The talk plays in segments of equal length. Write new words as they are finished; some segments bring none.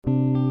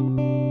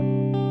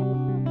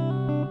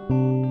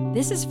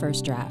This is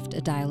First Draft,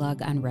 a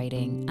dialogue on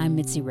writing. I'm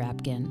Mitzi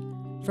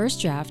Rapkin.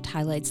 First Draft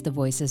highlights the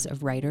voices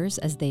of writers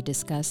as they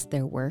discuss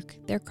their work,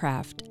 their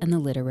craft, and the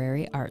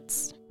literary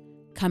arts.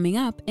 Coming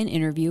up, an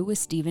interview with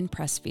Steven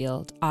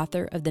Pressfield,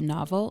 author of the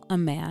novel A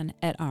Man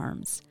at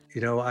Arms.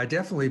 You know, I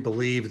definitely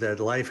believe that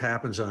life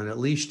happens on at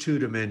least two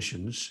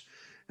dimensions,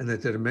 and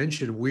that the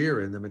dimension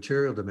we're in, the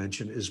material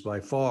dimension, is by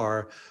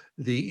far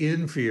the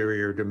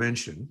inferior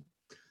dimension.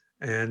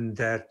 And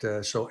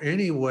that, so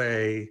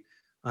anyway,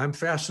 I'm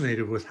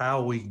fascinated with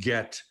how we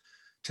get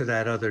to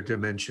that other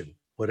dimension,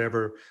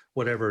 whatever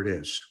it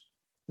is.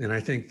 And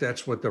I think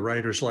that's what the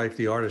writer's life,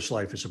 the artist's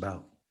life is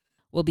about.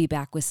 We'll be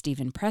back with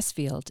Steven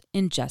Pressfield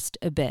in just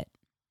a bit.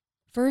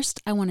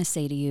 First, I want to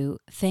say to you,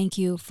 thank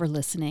you for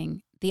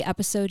listening. The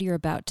episode you're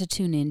about to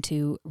tune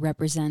into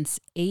represents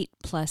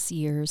 8+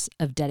 years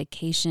of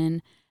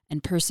dedication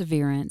and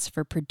perseverance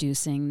for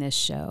producing this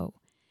show.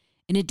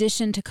 In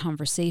addition to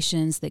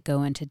conversations that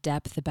go into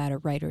depth about a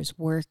writer's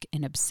work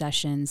and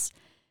obsessions,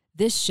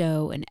 this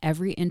show and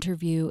every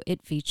interview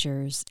it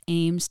features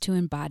aims to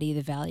embody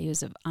the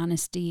values of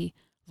honesty,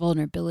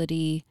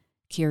 vulnerability,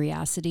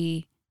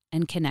 curiosity,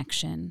 and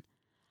connection.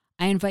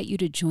 I invite you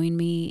to join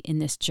me in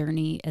this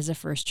journey as a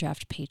First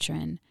Draft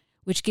patron,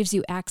 which gives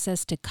you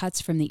access to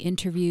cuts from the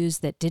interviews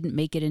that didn't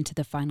make it into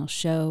the final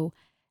show,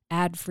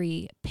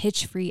 ad-free,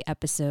 pitch-free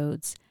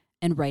episodes,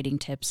 and writing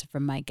tips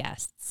from my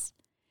guests.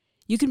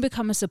 You can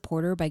become a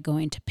supporter by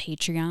going to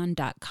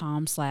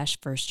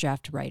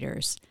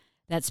patreon.com/firstdraftwriters.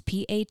 That's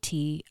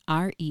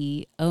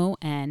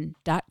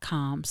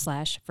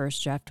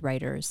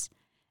patreon.com/firstdraftwriters.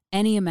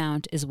 Any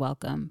amount is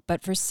welcome,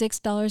 but for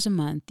 $6 a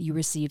month, you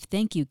receive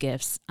thank you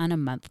gifts on a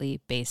monthly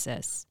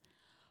basis.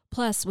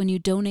 Plus, when you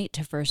donate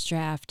to First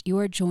Draft, you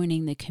are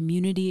joining the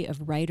community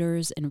of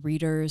writers and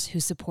readers who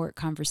support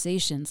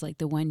conversations like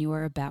the one you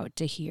are about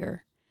to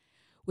hear.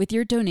 With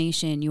your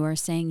donation, you are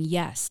saying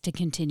yes to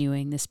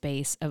continuing the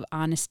space of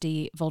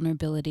honesty,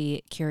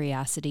 vulnerability,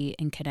 curiosity,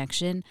 and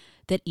connection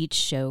that each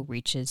show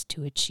reaches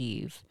to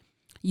achieve.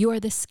 You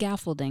are the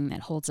scaffolding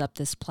that holds up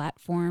this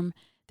platform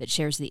that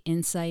shares the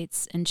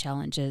insights and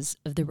challenges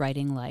of the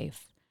writing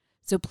life.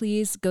 So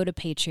please go to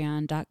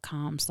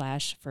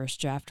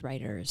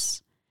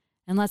patreon.com/firstdraftwriters.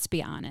 And let's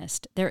be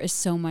honest, there is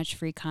so much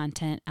free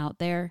content out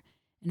there.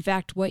 In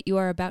fact, what you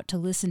are about to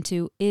listen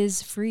to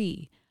is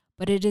free,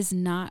 but it is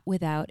not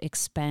without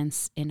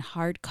expense in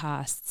hard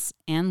costs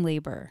and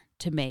labor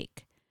to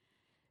make.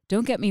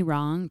 Don't get me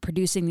wrong,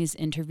 producing these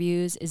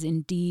interviews is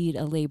indeed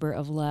a labor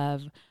of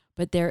love,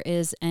 but there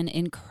is an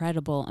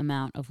incredible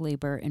amount of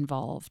labor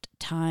involved,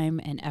 time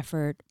and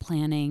effort,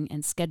 planning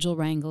and schedule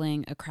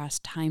wrangling across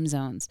time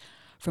zones,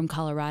 from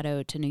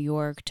Colorado to New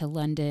York to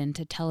London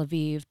to Tel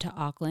Aviv to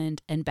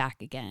Auckland and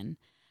back again.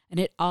 And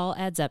it all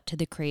adds up to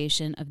the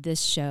creation of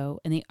this show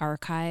and the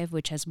archive,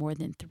 which has more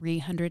than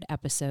 300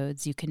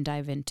 episodes you can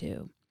dive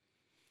into.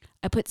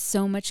 I put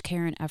so much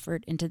care and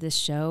effort into this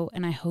show,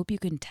 and I hope you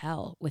can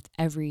tell with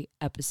every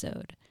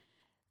episode.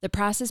 The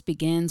process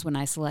begins when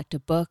I select a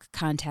book,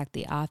 contact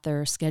the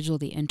author, schedule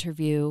the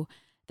interview.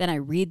 Then I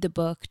read the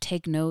book,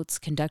 take notes,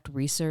 conduct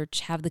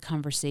research, have the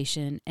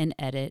conversation, and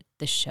edit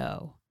the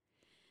show.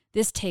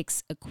 This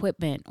takes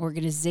equipment,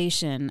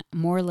 organization,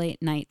 more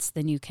late nights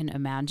than you can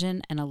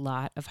imagine, and a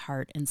lot of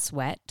heart and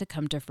sweat to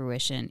come to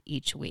fruition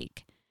each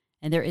week.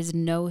 And there is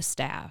no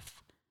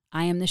staff.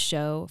 I am the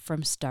show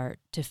from start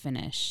to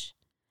finish.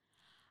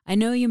 I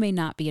know you may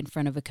not be in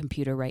front of a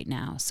computer right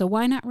now, so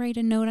why not write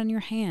a note on your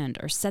hand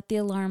or set the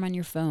alarm on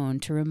your phone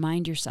to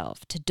remind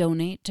yourself to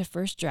donate to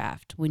First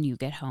Draft when you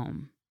get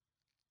home.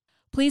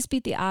 Please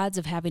beat the odds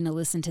of having to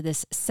listen to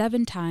this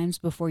 7 times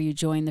before you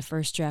join the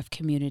First Draft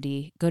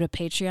community. Go to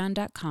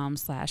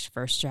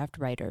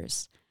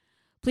patreon.com/firstdraftwriters.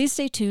 Please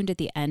stay tuned at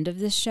the end of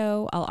this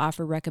show. I'll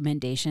offer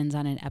recommendations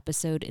on an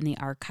episode in the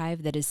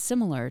archive that is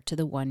similar to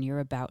the one you're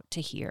about to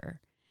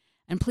hear.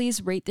 And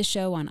please rate the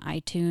show on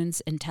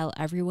iTunes and tell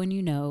everyone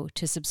you know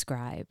to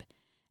subscribe.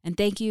 And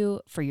thank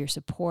you for your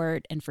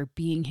support and for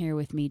being here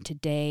with me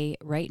today,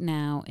 right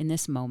now, in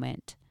this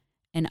moment.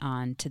 And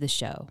on to the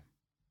show.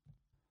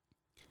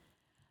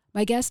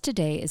 My guest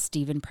today is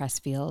Steven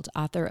Pressfield,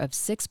 author of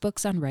 6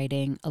 books on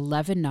writing,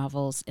 11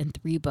 novels, and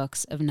 3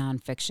 books of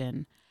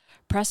nonfiction.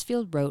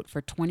 Pressfield wrote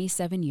for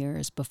 27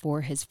 years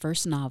before his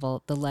first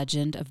novel, The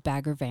Legend of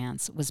Bagger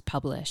Vance, was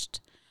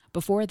published.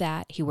 Before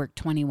that, he worked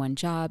 21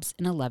 jobs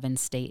in 11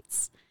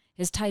 states.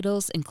 His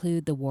titles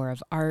include The War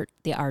of Art,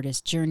 The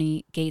Artist's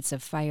Journey, Gates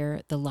of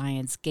Fire, The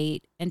Lion's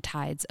Gate, and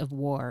Tides of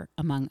War,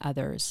 among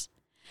others.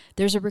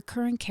 There's a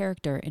recurring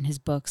character in his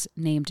books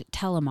named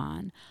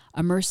Telamon,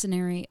 a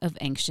mercenary of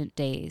ancient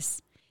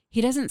days.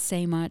 He doesn't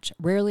say much,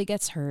 rarely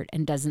gets hurt,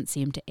 and doesn't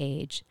seem to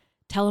age.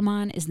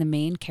 Telamon is the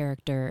main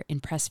character in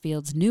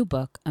Pressfield's new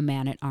book, A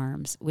Man at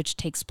Arms, which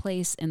takes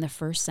place in the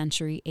 1st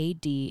century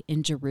AD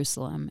in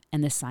Jerusalem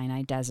and the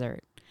Sinai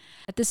Desert.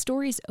 At the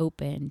story's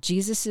open,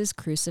 Jesus'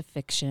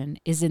 crucifixion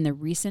is in the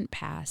recent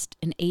past,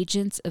 and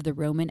agents of the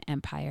Roman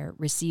Empire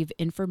receive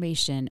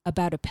information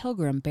about a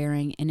pilgrim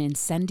bearing an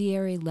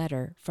incendiary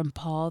letter from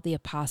Paul the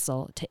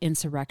Apostle to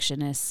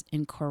insurrectionists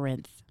in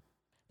Corinth.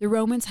 The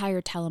Romans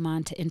hire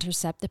Telamon to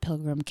intercept the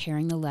pilgrim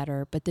carrying the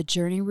letter, but the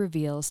journey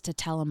reveals to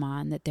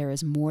Telamon that there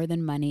is more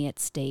than money at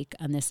stake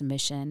on this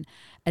mission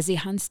as he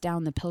hunts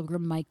down the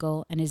pilgrim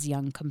Michael and his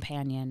young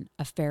companion,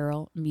 a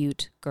feral,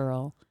 mute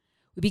girl.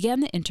 We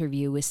began the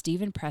interview with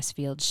Stephen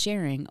Pressfield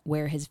sharing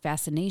where his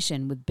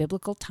fascination with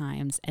biblical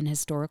times and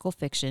historical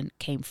fiction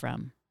came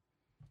from.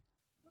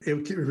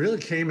 It really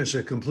came as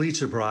a complete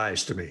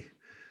surprise to me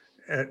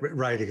at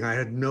writing. I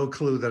had no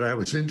clue that I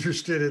was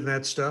interested in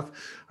that stuff.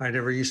 I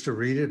never used to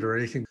read it or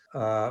anything.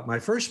 My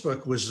first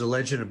book was The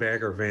Legend of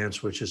Bagger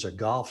Vance, which is a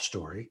golf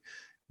story.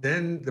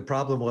 Then the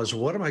problem was,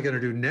 what am I going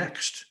to do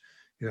next?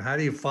 How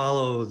do you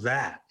follow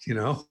that?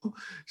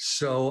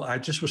 So I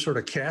just was sort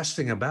of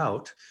casting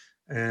about.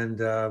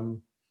 And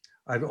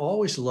I've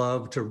always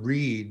loved to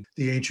read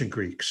the ancient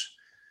Greeks,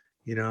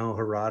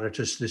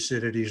 Herodotus,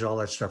 Thucydides, all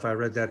that stuff. I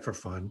read that for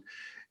fun.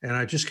 And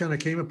I just kind of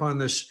came upon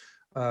this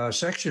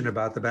section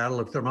about the Battle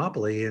of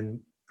Thermopylae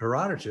in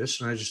Herodotus.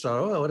 And I just thought,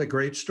 oh, what a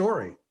great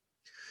story.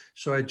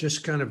 So I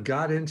just kind of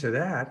got into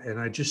that. And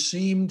I just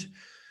seemed,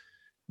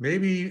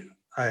 maybe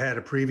I had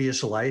a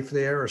previous life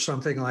there or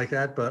something like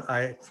that, but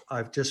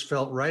I've just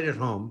felt right at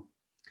home.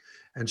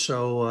 And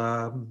so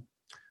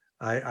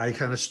I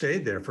kind of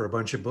stayed there for a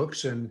bunch of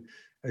books. And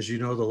as you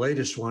know, the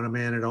latest one, A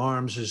Man at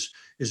Arms, is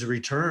a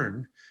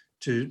return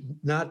to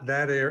not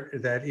that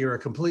era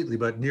completely,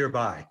 but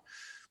nearby.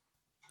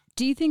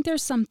 Do you think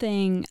there's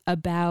something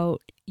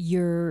about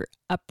your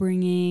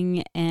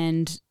upbringing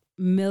and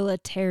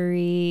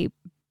military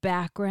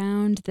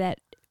background that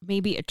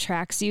maybe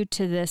attracts you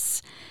to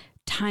this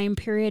time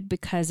period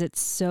because it's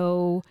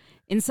so,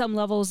 in some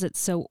levels, it's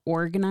so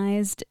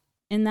organized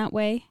in that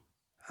way?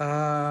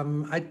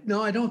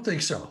 No, I don't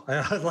think so.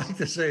 I'd like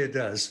to say it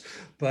does.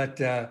 But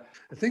the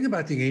thing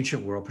about the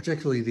ancient world,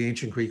 particularly the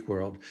ancient Greek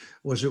world,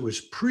 was it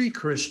was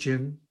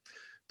pre-Christian,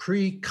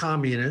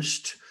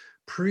 pre-communist,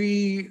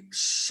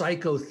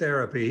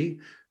 pre-psychotherapy,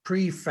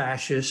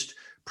 pre-fascist,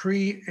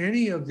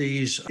 pre-any of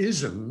these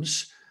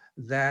isms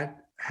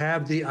that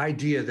have the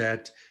idea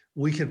that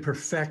we can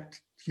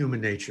perfect human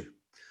nature.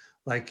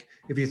 Like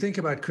if you think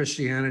about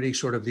Christianity,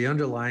 sort of the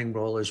underlying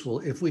role is, well,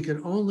 if we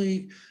could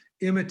only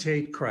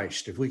imitate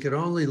Christ, if we could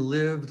only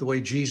live the way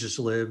Jesus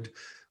lived,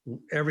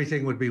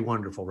 everything would be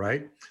wonderful,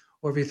 right?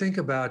 Or if you think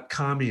about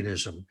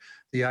communism,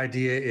 the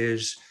idea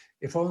is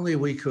if only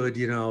we could,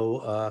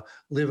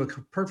 live a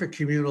perfect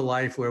communal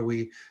life where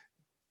we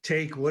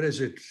take,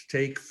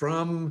 take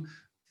from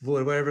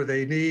whatever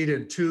they need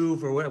and to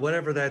for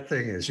whatever that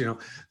thing is,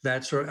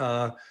 that sort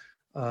of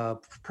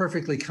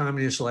perfectly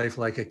communist life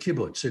like a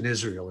kibbutz in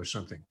Israel or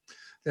something,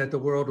 that the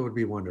world would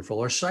be wonderful.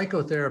 Or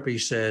psychotherapy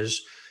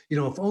says,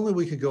 if only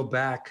we could go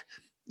back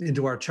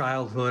into our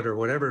childhood or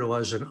whatever it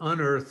was and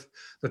unearth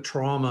the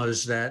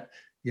traumas that,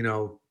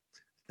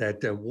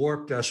 that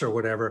warped us or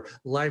whatever,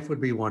 life would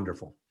be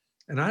wonderful.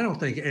 And I don't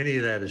think any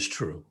of that is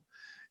true.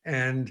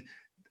 And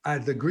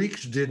the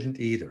Greeks didn't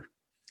either.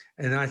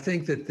 And I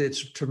think that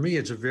to me,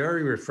 it's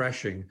very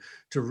refreshing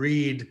to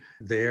read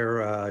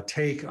their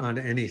take on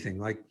anything.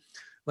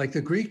 Like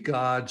the Greek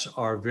gods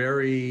are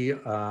very,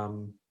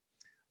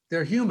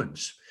 they're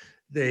humans.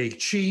 They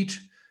cheat,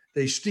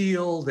 they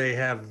steal, they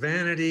have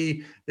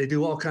vanity, they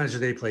do all kinds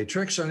they play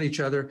tricks on each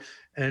other.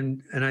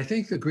 And I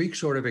think the Greeks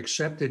sort of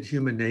accepted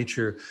human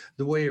nature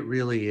the way it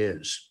really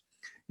is.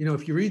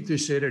 If you read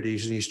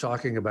Thucydides and he's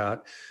talking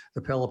about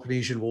the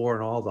Peloponnesian War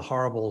and all the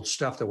horrible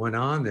stuff that went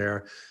on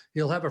there,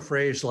 he'll have a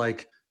phrase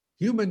like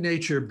human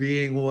nature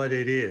being what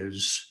it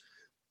is,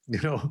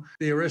 the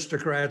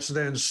aristocrats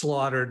then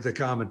slaughtered the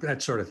common,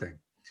 that sort of thing.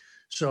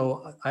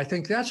 So I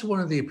think that's one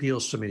of the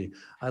appeals to me.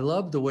 I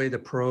love the way the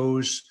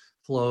prose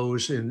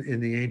flows in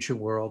the ancient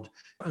world.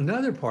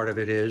 Another part of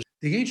it is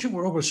the ancient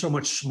world was so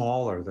much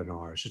smaller than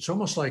ours. It's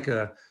almost like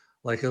a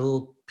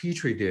little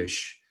petri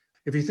dish.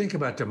 If you think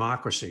about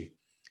democracy,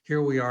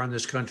 here we are in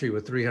this country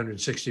with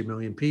 360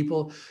 million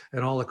people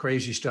and all the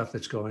crazy stuff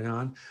that's going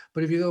on.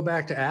 But if you go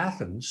back to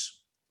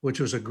Athens, which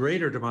was a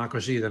greater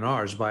democracy than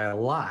ours by a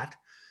lot,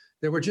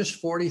 there were just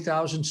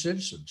 40,000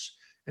 citizens.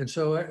 And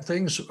so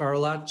things are a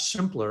lot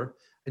simpler,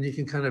 and you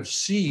can kind of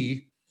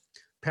see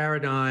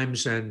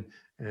paradigms and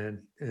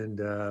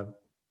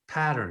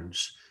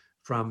patterns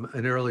from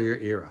an earlier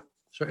era.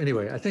 So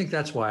anyway, I think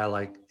that's why I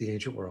like the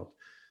ancient world.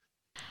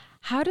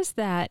 How does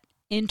that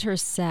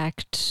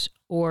intersect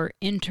or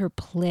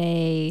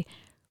interplay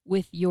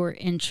with your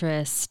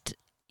interest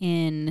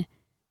in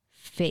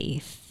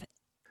faith?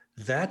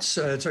 It's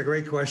a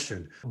great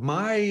question.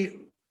 My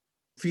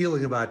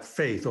feeling about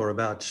faith or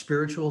about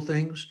spiritual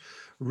things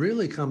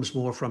really comes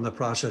more from the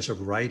process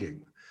of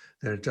writing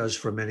than it does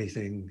from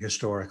anything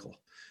historical.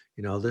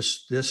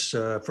 This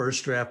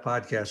First Draft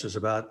podcast is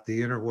about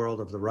the inner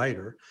world of the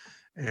writer.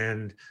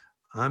 And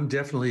I'm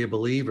definitely a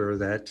believer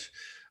that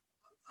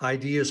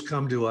ideas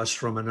come to us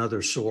from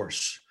another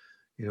source,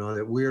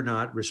 that we're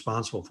not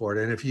responsible for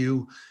it. And if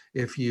you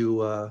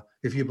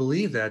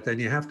believe that, then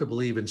you have to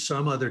believe in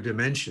some other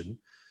dimension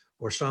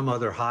or some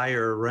other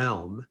higher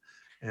realm.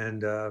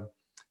 And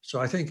so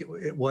I think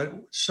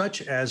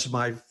such as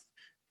my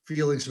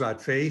feelings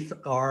about faith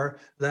are,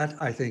 that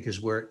I think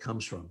is where it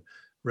comes from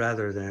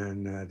rather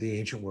than the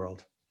ancient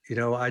world.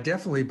 I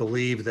definitely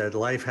believe that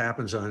life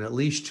happens on at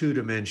least two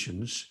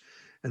dimensions,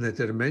 and that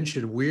the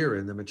dimension we're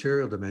in, the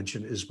material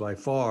dimension, is by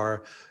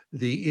far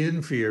the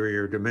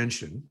inferior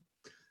dimension.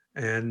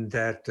 And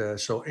that,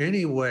 so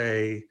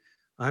anyway,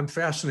 I'm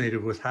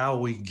fascinated with how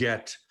we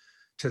get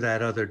to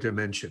that other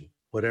dimension,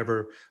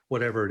 whatever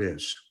it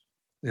is.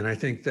 And I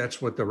think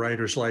that's what the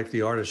writer's life,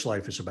 the artist's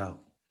life is about.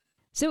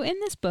 So, in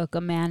this book, A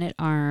Man at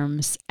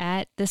Arms,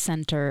 at the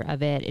center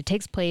of it, it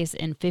takes place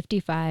in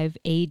 55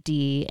 AD,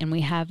 and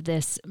we have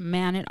this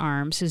man at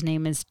arms whose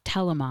name is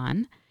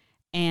Telamon,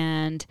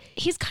 and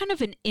he's kind of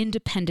an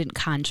independent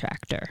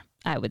contractor,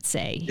 I would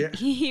say. Yeah.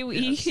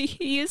 He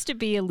used to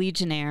be a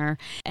legionnaire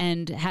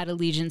and had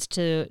allegiance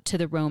to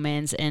the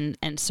Romans and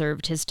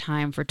served his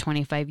time for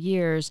 25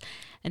 years.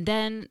 And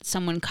then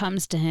someone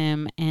comes to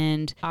him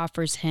and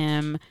offers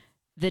him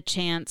the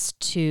chance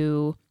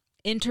to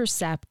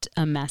intercept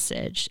a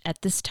message.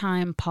 At this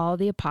time, Paul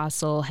the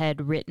Apostle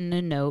had written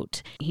a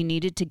note. He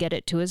needed to get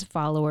it to his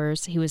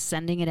followers. He was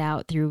sending it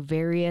out through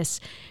various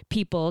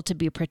people to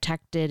be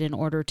protected in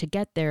order to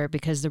get there,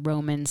 because the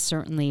Romans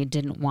certainly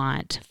didn't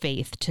want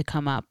faith to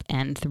come up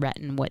and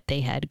threaten what they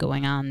had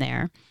going on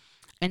there.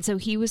 And so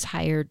he was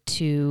hired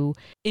to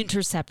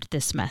intercept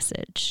this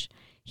message.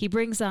 He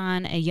brings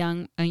on a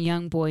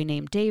young boy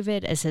named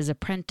David as his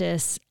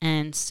apprentice,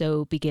 and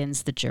so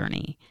begins the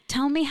journey.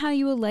 Tell me how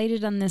you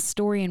alighted on this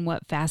story and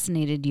what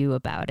fascinated you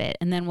about it,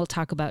 and then we'll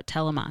talk about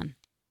Telamon.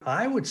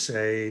 I would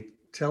say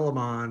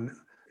Telamon,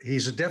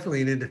 he's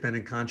definitely an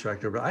independent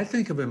contractor, but I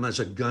think of him as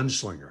a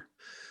gunslinger.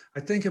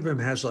 I think of him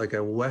as like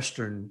a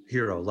Western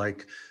hero,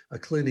 like a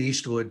Clint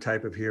Eastwood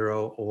type of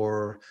hero,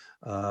 or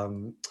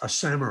a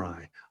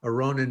samurai, a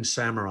Ronin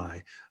samurai,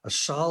 a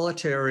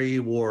solitary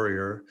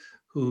warrior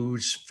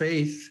whose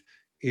faith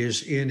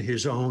is in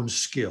his own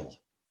skill,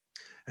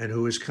 and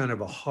who is kind of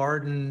a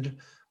hardened,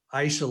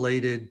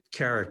 isolated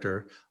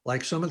character,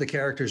 like some of the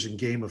characters in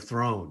Game of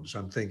Thrones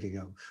I'm thinking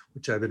of,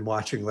 which I've been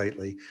watching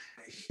lately.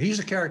 He's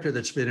a character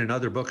that's been in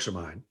other books of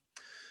mine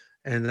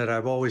and that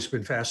I've always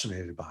been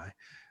fascinated by.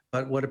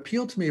 But what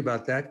appealed to me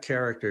about that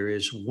character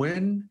is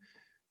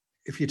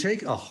if you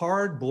take a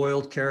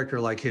hard-boiled character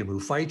like him, who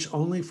fights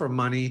only for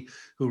money,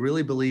 who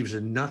really believes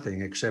in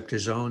nothing except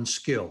his own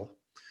skill,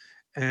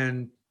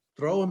 and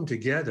throw them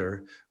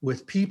together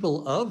with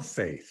people of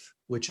faith,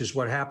 which is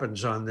what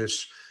happens on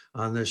this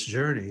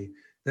journey,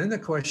 then the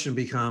question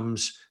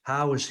becomes,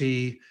 how is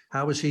he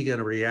going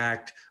to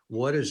react?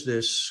 What is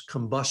this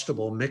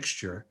combustible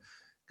mixture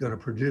going to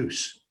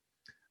produce?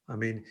 I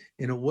mean,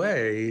 in a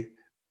way,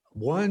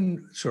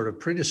 one sort of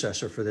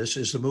predecessor for this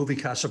is the movie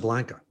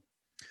Casablanca.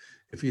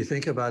 If you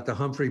think about the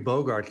Humphrey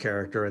Bogart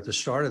character at the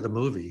start of the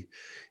movie,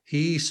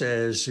 he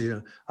says,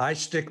 I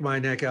stick my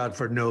neck out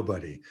for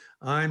nobody.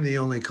 I'm the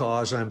only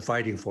cause I'm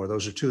fighting for.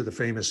 Those are two of the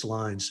famous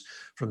lines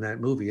from that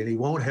movie. And he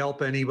won't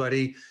help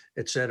anybody,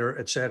 et cetera,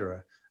 et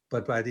cetera.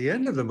 But by the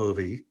end of the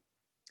movie,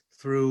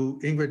 through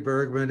Ingrid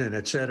Bergman and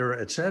et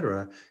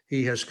cetera,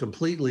 he has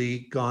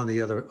completely gone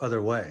the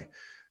other way.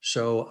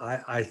 So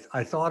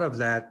I thought of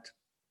that,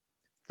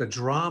 the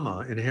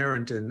drama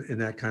inherent in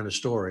that kind of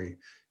story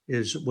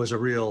was a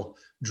real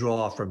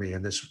draw for me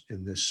in this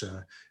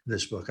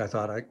book. I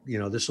thought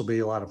this will be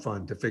a lot of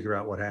fun to figure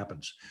out what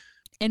happens.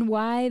 And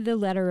why the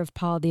letter of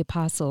Paul the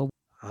Apostle?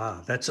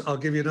 I'll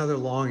give you another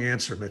long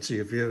answer, Mitzi,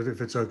 if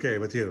it's okay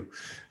with you.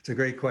 It's a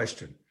great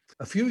question.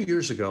 A few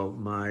years ago,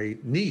 my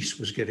niece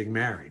was getting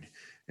married,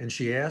 and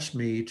she asked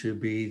me to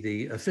be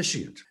the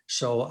officiant.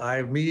 So I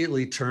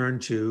immediately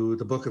turned to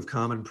the Book of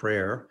Common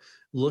Prayer,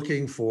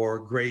 looking for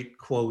great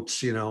quotes,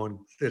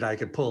 that I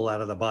could pull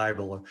out of the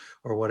Bible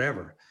or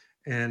whatever.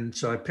 And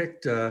so I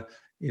picked, the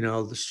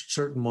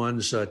certain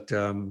ones that,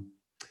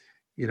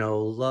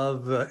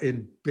 love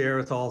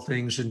beareth all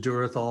things,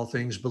 endureth all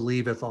things,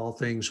 believeth all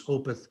things,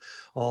 hopeth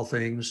all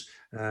things.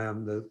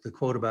 The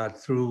quote about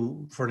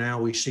for now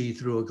we see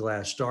through a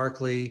glass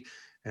darkly,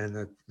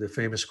 and the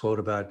famous quote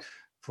about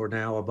for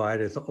now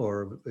abideth,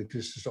 or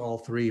just all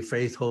three,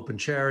 faith, hope, and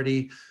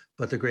charity,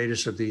 but the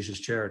greatest of these is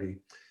charity.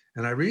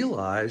 And I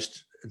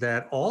realized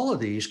that all of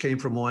these came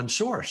from one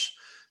source.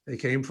 They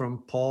came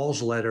from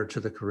Paul's letter to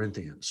the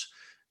Corinthians.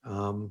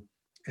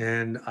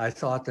 And I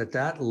thought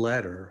that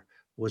letter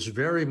was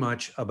very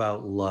much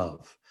about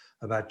love,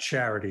 about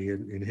charity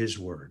in his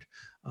word.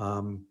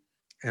 And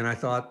I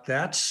thought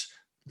that's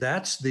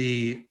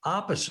the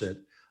opposite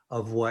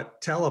of what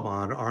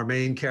Telamon, our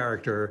main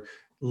character,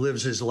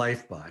 lives his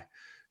life by.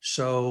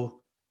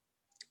 So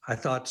I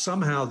thought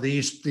somehow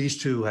these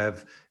two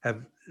have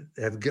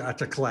got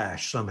to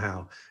clash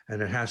somehow,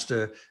 and it has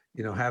to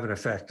have an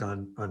effect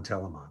on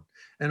Telamon.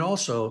 And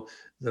also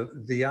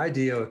the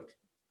idea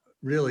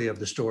really of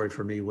the story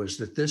for me was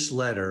that this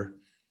letter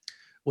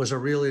was a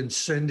real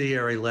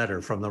incendiary letter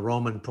from the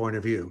Roman point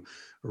of view,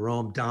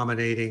 Rome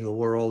dominating the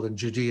world and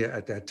Judea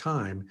at that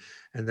time.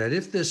 And that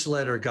if this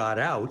letter got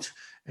out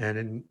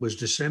and was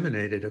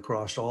disseminated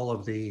across all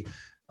of the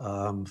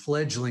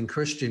fledgling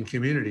Christian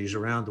communities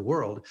around the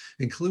world,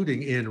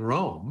 including in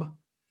Rome,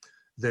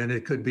 then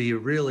it could be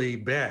really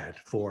bad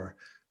for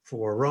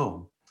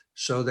Rome.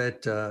 So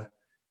that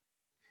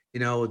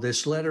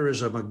this letter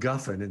is a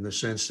MacGuffin in the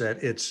sense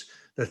that it's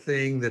the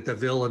thing that the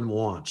villain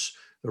wants,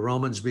 the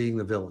Romans being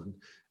the villain.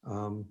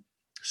 Again,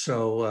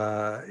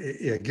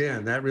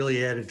 that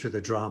really added to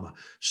the drama.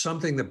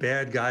 Something the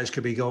bad guys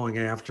could be going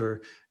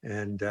after,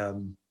 and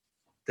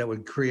that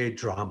would create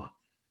drama.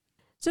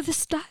 So the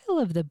style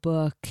of the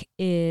book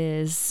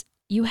is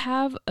you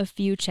have a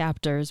few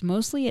chapters,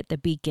 mostly at the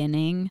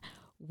beginning,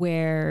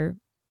 where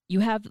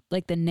you have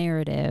like the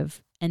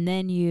narrative, and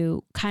then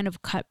you kind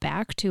of cut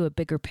back to a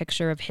bigger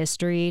picture of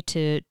history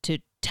to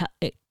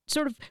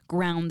sort of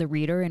ground the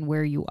reader in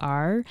where you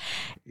are.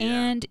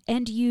 Yeah.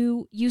 And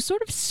you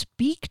sort of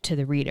speak to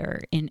the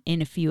reader in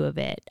a few of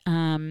it.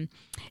 In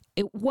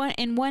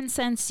one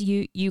sense,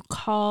 you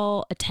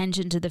call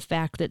attention to the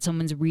fact that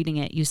someone's reading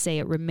it. You say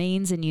it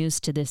remains in use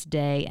to this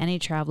day. Any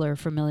traveler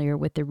familiar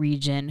with the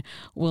region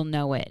will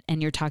know it.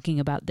 And you're talking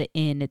about the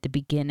inn at the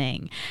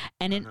beginning.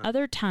 And in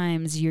other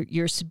times,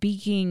 you're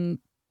speaking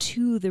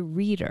to the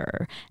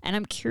reader. And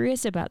I'm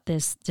curious about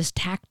this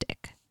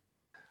tactic.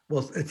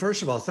 Well,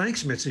 first of all,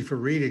 thanks, Mitzi, for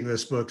reading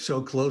this book so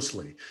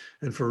closely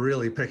and for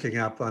really picking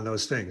up on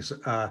those things.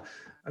 I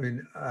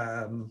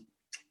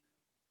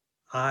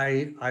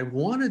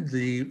wanted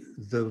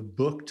the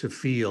book to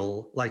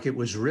feel like it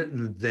was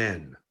written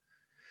then,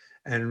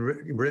 and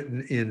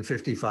written in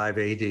 55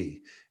 AD,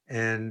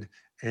 and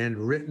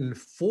written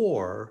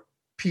for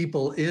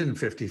people in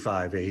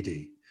 55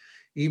 AD,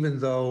 even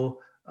though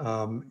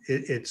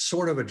it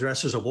sort of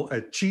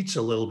it cheats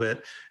a little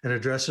bit and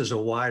addresses a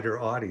wider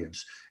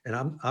audience. And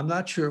I'm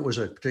not sure it was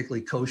a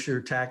particularly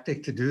kosher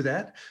tactic to do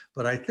that,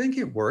 but I think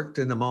it worked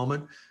in the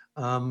moment.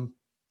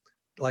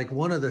 Like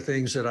one of the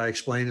things that I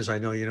explain is,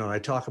 I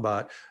talk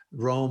about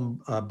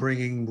Rome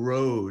bringing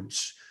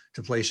roads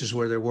to places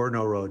where there were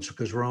no roads,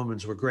 because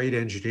Romans were great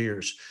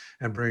engineers,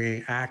 and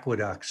bringing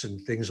aqueducts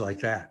and things like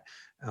that,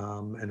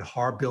 and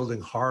building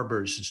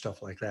harbors and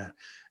stuff like that.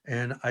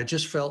 And I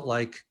just felt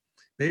like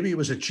maybe it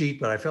was a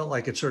cheat, but I felt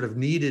like it sort of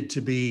needed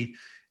to be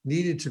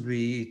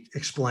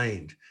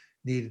explained,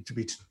 needed to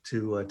be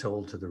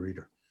told to the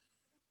reader.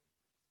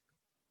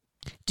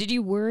 Did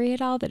you worry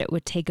at all that it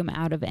would take him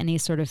out of any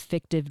sort of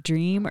fictive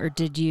dream, or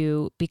did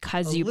you,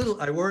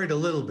 I worried a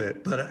little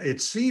bit, but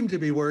it seemed to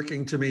be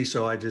working to me,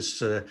 so I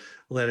just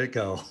let it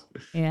go.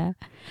 Yeah.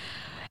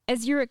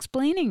 As you're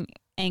explaining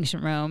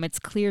ancient Rome, it's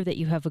clear that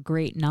you have a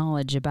great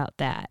knowledge about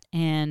that.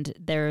 And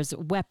there's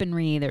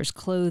weaponry, there's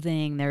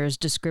clothing, there's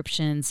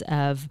descriptions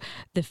of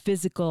the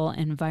physical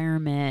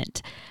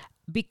environment.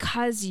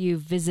 Because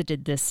you've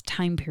visited this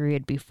time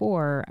period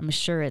before, I'm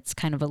sure it's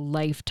kind of a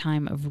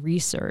lifetime of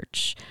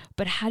research.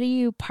 But how do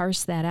you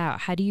parse that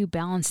out? How do you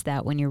balance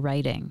that when you're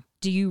writing?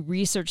 Do you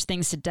research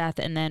things to death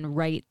and then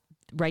write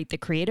the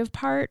creative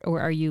part,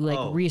 or are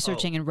you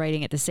researching and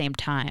writing at the same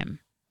time?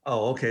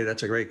 Oh, okay.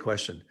 That's a great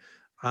question.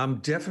 I'm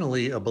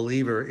definitely a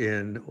believer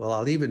in,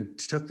 I even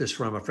took this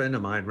from a friend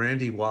of mine,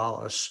 Randy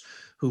Wallace,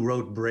 who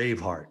wrote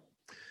Braveheart.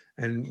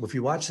 And if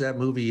you watch that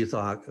movie, you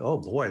thought, oh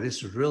boy,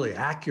 this is really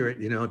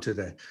accurate, to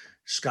the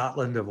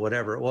Scotland of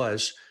whatever it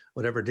was,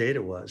 whatever date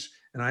it was.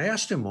 And I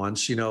asked him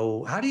once,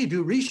 how do you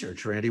do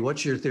research, Randy?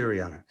 What's your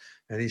theory on it?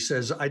 And he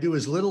says, I do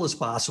as little as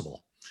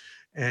possible.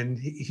 And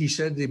he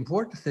said, the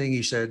important thing,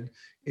 he said,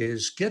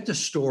 is get the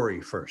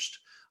story first.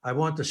 I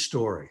want the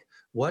story.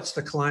 What's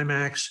the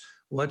climax?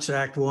 What's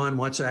act one?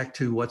 What's act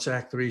two? What's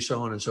act three?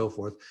 So on and so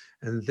forth.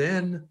 And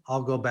then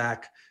I'll go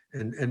back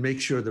and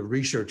make sure the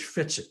research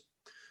fits it.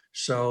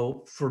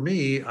 So for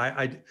me,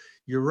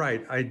 you're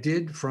right. I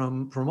did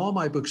from all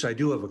my books, I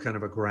do have a kind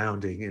of a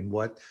grounding in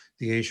what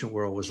the ancient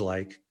world was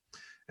like.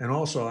 And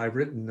also I've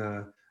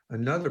written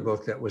another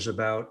book that was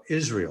about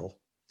Israel,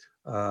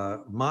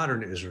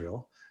 modern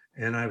Israel.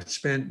 And I've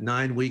spent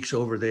 9 weeks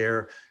over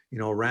there,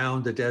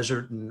 around the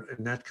desert and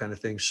that kind of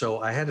thing.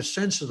 So I had a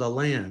sense of the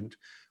land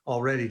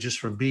already just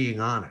from being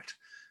on it.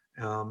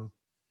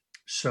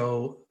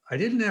 So I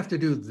didn't have to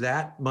do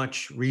that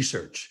much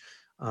research.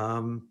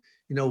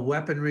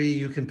 Weaponry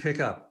you can pick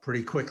up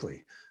pretty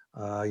quickly.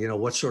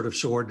 What sort of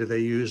sword do they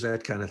use,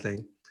 that kind of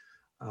thing.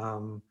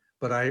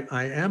 But I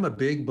am a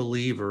big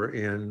believer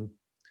in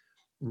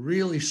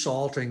really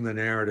salting the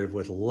narrative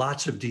with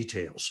lots of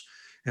details,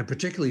 and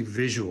particularly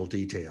visual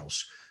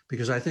details,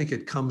 because I think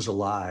it comes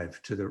alive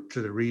to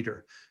the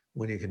reader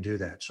when you can do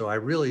that. So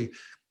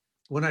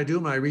when I do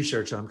my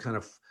research, I'm kind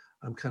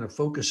of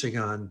focusing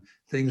on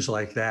things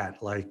like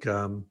that. Like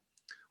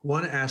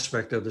one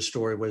aspect of the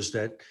story was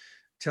that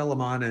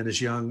Telamon and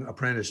his young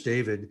apprentice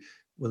David,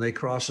 when they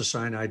cross the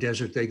Sinai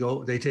Desert,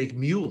 they take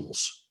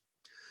mules.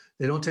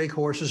 They don't take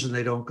horses, and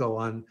they don't go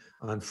on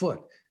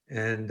foot.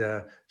 And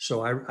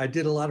so I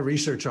did a lot of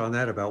research on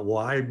that, about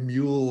why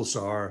mules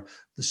are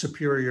the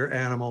superior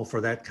animal for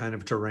that kind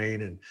of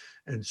terrain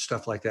and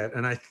stuff like that.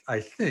 And I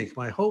think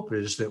my hope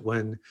is that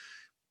when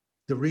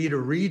the reader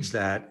reads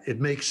that,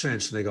 it makes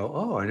sense, and they go,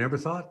 oh, I never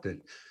thought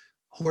that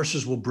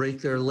horses will break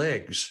their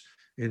legs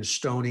in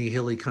stony,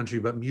 hilly country,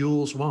 but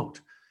mules won't.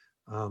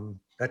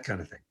 That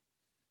kind of thing.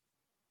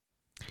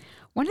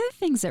 One of the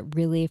things that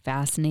really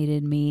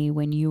fascinated me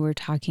when you were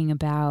talking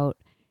about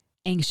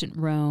ancient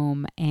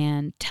Rome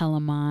and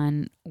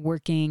Telamon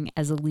working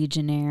as a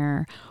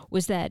legionnaire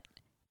was that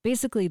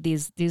basically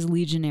these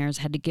legionnaires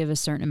had to give a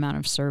certain amount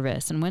of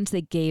service. And once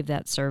they gave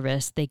that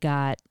service, they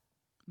got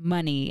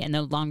money. And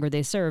the longer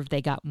they served,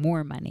 they got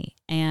more money.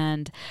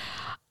 And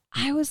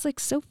I was like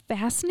so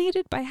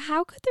fascinated by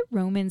how could the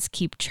Romans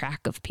keep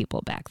track of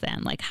people back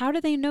then? Like, how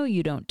do they know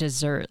you don't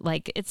desert?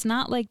 Like, it's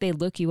not like they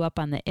look you up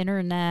on the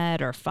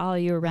internet or follow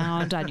you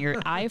around on your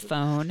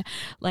iPhone.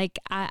 Like,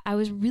 I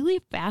was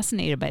really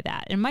fascinated by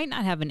that. It might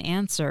not have an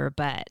answer,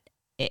 but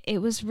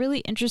it was really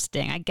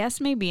interesting. I guess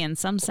maybe in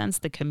some sense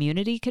the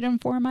community could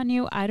inform on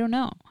you. I don't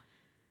know.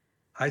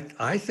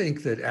 I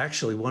think that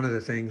actually one of the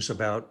things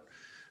about,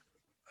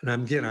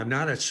 and again, I'm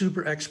not a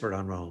super expert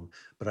on Rome,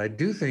 but I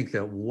do think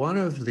that one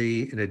of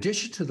the, in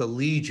addition to the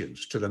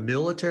legions, to the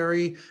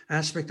military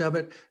aspect of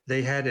it,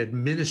 they had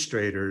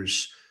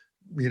administrators,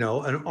 an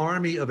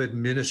army of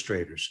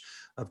administrators,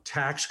 of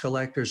tax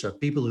collectors, of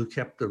people who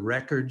kept the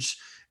records.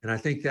 And I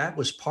think that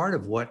was part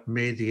of what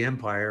made the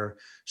empire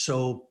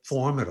so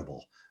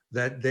formidable,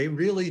 that they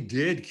really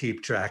did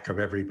keep track of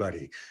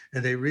everybody.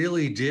 And they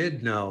really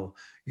did know,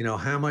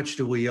 how much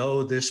do we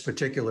owe this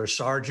particular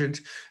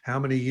sergeant? How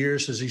many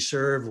years has he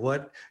served?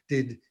 What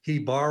did he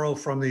borrow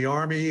from the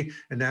army?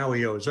 And now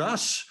he owes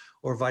us,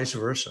 or vice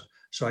versa.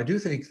 So I do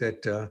think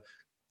that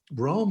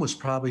Rome was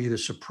probably the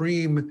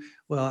supreme,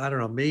 well, I don't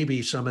know,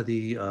 maybe some of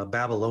the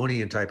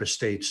Babylonian type of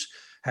states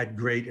had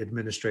great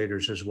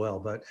administrators as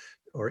well,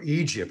 or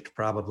Egypt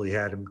probably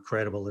had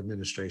incredible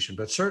administration,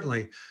 but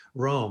certainly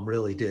Rome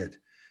really did.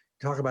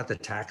 Talk about the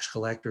tax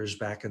collectors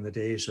back in the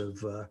days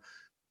of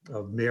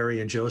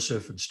Mary and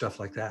Joseph and stuff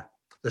like that.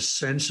 The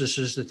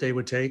censuses that they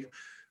would take.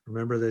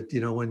 Remember that,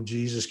 when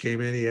Jesus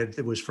came in,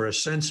 it was for a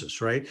census,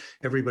 right?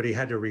 Everybody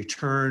had to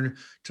return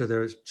to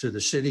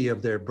the city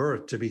of their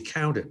birth to be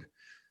counted.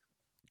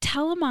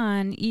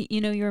 Telamon,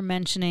 you were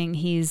mentioning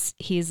he's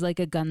like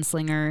a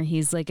gunslinger.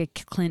 He's like a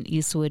Clint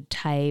Eastwood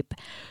type.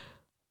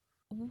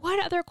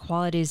 What other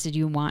qualities did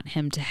you want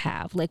him to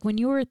have? Like when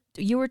you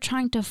were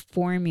trying to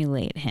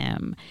formulate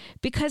him,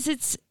 because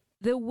it's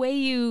the way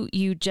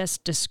you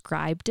just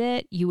described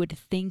it, you would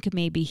think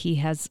maybe he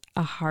has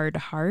a hard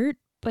heart,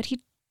 but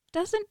he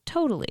doesn't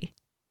totally.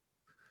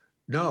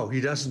 No,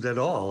 he doesn't at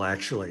all,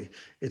 actually.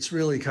 It's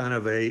really kind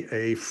of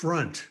a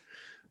front,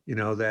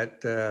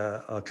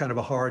 that kind of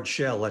a hard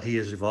shell that he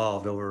has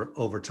evolved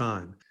over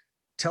time.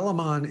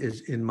 Telamon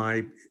is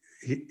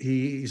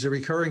he's a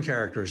recurring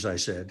character, as I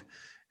said.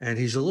 And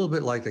he's a little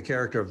bit like the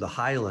character of the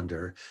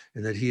Highlander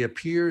in that he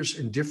appears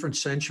in different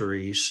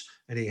centuries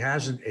and he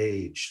hasn't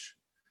aged.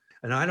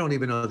 And I don't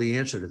even know the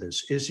answer to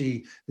this. Is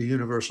he the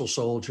universal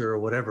soldier or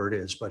whatever it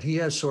is? But he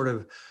has sort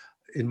of,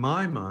 in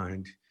my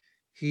mind,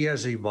 he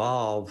has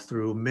evolved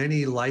through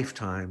many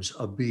lifetimes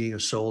of being a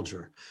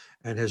soldier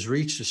and has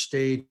reached a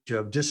stage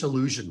of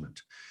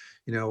disillusionment,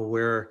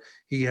 where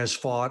he has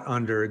fought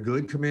under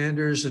good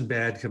commanders and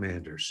bad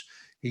commanders.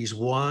 He's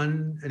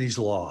won and he's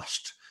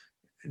lost.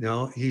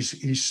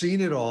 He's seen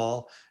it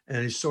all,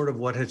 and it's sort of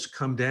what has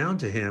come down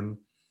to him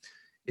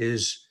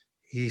is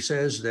he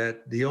says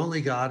that the only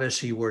goddess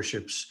he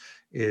worships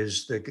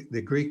is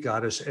the Greek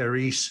goddess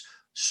Eris,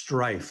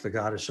 strife, the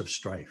goddess of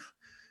strife.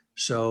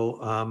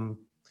 So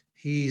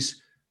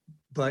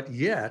but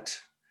yet,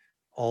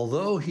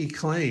 although he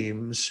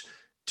claims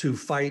to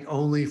fight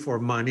only for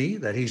money,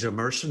 that he's a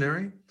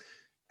mercenary,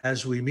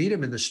 as we meet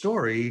him in the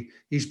story,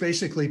 he's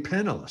basically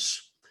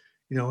penniless.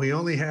 He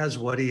only has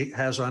what he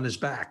has on his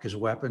back, his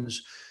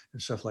weapons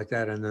and stuff like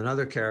that. And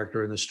another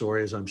character in the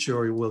story, as I'm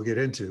sure we will get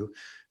into,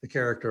 the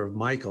character of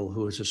Michael,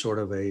 who is a sort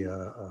of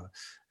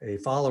a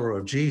follower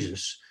of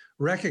Jesus,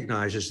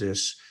 recognizes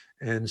this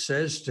and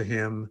says to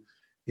him,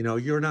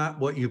 you're not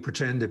what you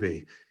pretend to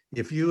be.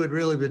 If you had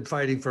really been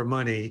fighting for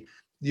money,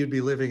 you'd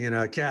be living in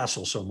a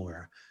castle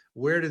somewhere.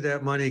 Where did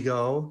that money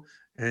go?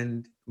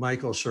 And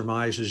Michael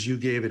surmises, you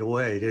gave it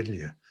away, didn't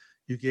you?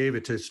 You gave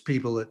it to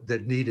people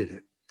that needed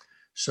it.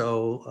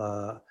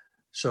 So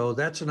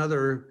that's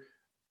another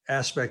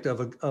aspect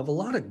of a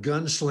lot of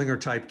gunslinger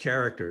type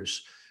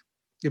characters.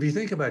 If you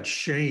think about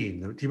Shane,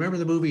 do you remember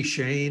the movie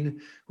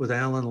Shane with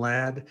Alan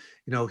Ladd?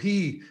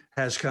 He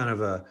has kind of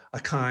a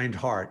kind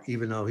heart,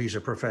 even though he's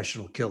a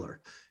professional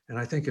killer. And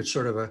I think it's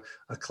sort of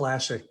a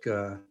classic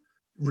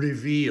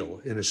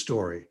reveal in a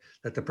story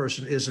that the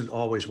person isn't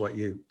always what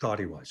you thought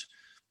he was.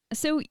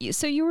 So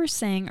you were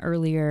saying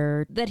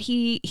earlier that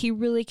he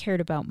really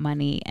cared about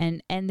money,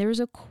 and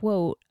there's a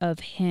quote of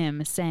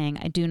him saying,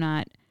 "I do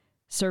not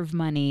serve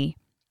money,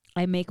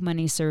 I make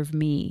money serve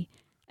me.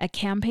 At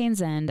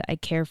campaign's end, I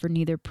care for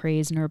neither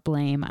praise nor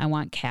blame. I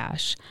want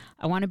cash.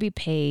 I want to be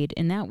paid.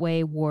 In that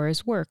way, war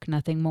is work,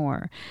 nothing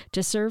more.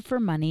 To serve for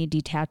money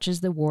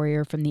detaches the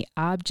warrior from the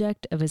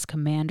object of his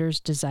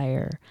commander's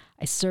desire.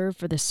 I serve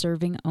for the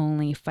serving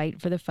only,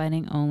 fight for the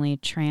fighting only,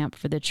 tramp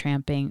for the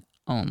tramping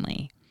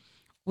only."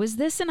 Was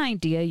this an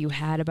idea you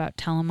had about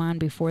Telamon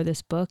before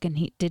this book,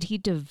 and did he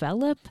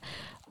develop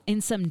in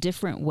some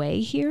different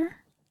way here?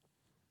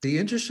 The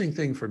interesting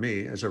thing for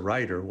me as a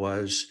writer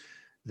was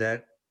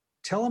that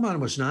Telamon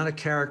was not a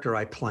character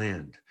I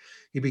planned.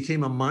 He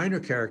became a minor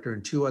character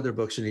in two other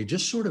books, and he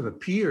just sort of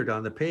appeared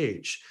on the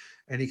page.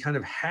 And he kind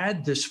of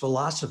had this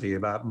philosophy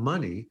about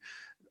money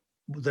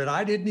that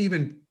I didn't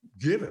even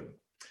give him.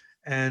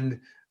 And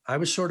I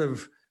was sort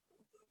of,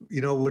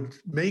 would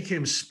make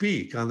him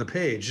speak on the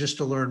page just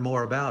to learn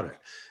more about it.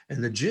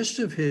 And the gist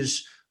of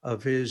his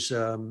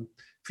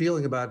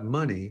feeling about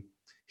money,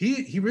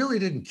 he really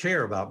didn't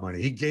care about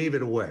money. He gave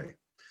it away.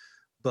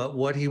 But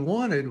what he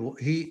wanted,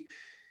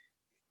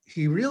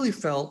 he really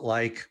felt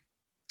like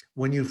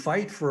when you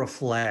fight for a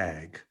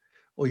flag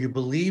or you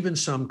believe in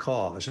some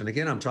cause, and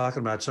again, I'm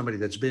talking about somebody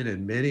that's been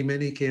in many,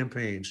 many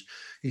campaigns,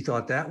 he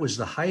thought that was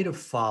the height of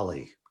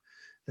folly,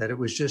 that it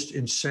was just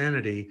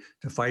insanity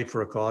to fight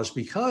for a cause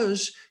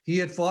because he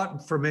had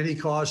fought for many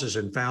causes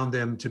and found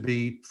them to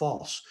be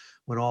false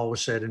when all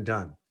was said and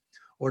done.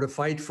 Or to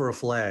fight for a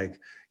flag.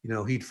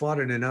 He'd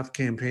fought in enough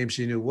campaigns.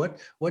 He knew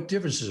what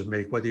difference does it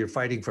make whether you're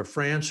fighting for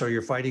France or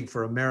you're fighting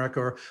for America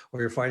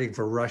or you're fighting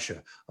for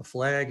Russia. A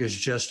flag is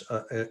just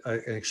an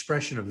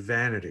expression of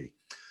vanity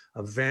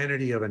of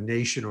a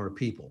nation or a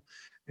people.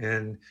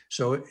 And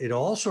so it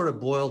all sort of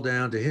boiled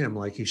down to him,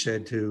 like he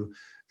said, to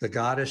the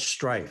goddess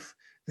Strife,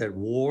 that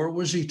war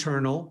was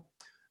eternal,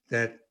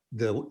 that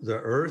the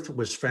earth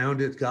was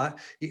founded. God,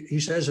 he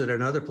says it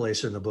another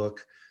place in the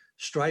book,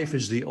 Strife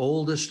is the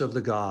oldest of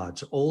the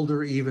gods,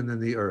 older even than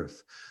the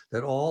earth,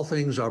 that all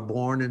things are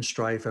born in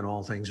strife and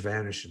all things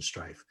vanish in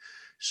strife.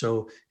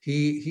 So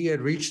he had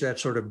reached that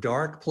sort of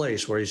dark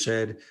place where he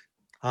said,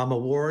 I'm a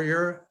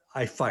warrior,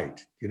 I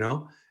fight,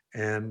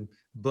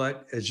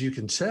 but as you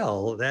can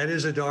tell, that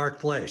is a dark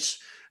place.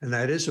 And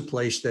that is a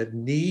place that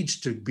needs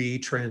to be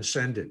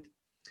transcended.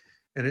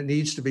 And it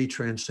needs to be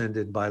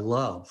transcended by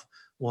love,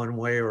 one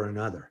way or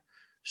another.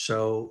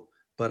 So,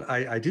 but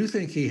I do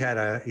think he had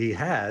a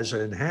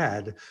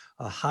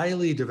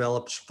highly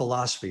developed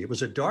philosophy. It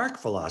was a dark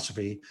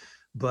philosophy,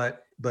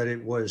 but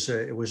it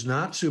was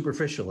not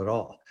superficial at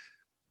all.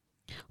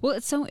 Well,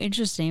 it's so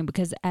interesting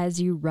because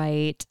as you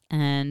write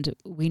and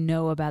we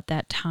know about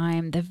that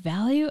time, the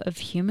value of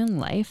human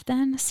life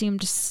then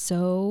seemed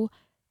so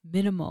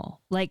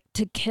minimal. Like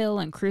to kill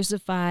and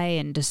crucify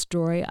and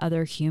destroy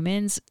other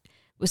humans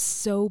was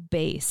so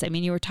base. I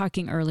mean, you were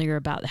talking earlier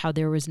about how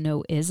there was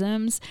no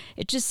isms.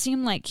 It just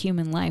seemed like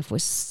human life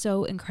was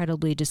so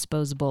incredibly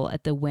disposable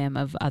at the whim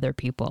of other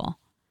people.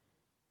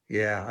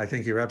 Yeah, I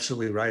think you're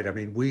absolutely right. I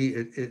mean,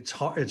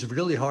 it's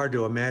really hard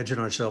to imagine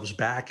ourselves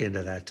back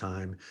into that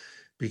time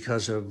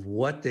because of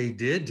what they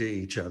did to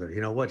each other,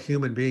 what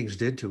human beings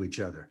did to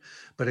each other.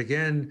 But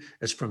again,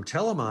 as from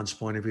Telemon's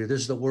point of view, this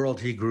is the world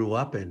he grew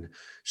up in.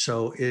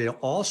 So it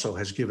also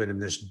has given him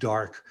this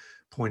dark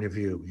point of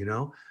view,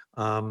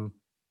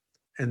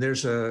 and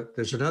there's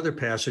another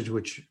passage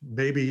which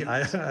maybe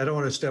I don't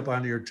want to step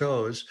on your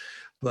toes,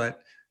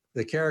 but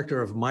the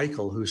character of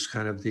Michael, who's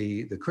kind of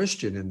the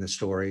Christian in the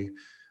story,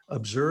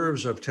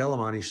 observes of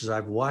Telamon. He says,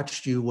 I've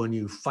watched you when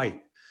you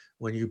fight,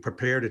 when you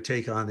prepare to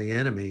take on the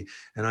enemy.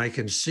 And I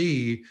can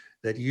see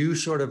that you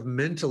sort of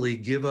mentally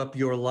give up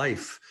your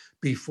life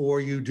before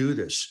you do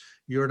this.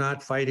 You're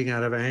not fighting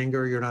out of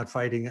anger. You're not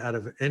fighting out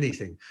of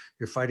anything.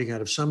 You're fighting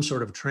out of some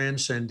sort of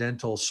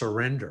transcendental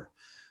surrender.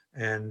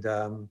 And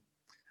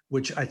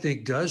which I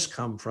think does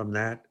come from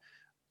that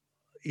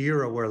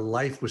era where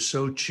life was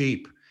so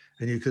cheap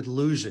and you could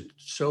lose it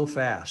so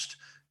fast,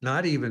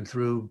 not even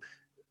through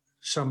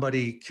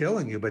somebody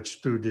killing you, but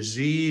through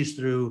disease,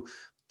 through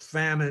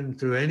famine,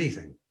 through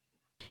anything.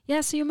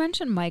 Yeah, so you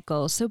mentioned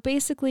Michael. So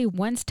basically,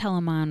 once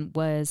Telamon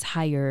was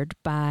hired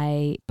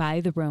by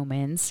the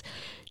Romans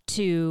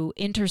to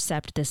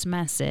intercept this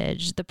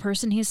message, the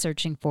person he's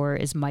searching for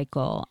is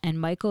Michael. And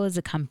Michael is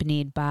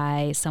accompanied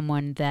by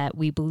someone that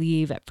we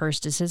believe at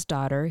first is his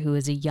daughter, who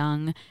is a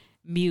young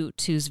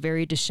mute who's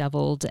very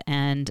disheveled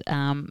and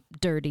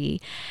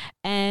dirty.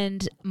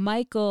 And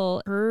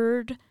Michael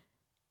heard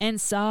and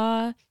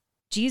saw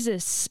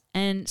Jesus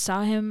and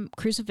saw him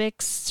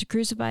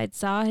crucified,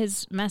 saw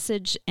his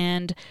message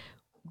and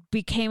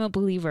became a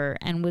believer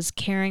and was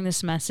carrying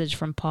this message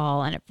from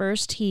Paul. And at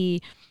first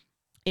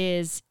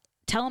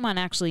Telamon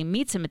actually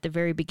meets him at the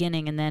very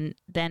beginning, and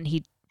then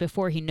he,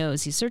 before he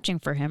knows, he's searching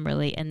for him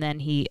really, and then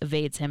he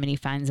evades him and he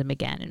finds him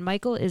again. And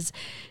Michael is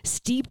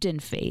steeped in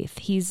faith.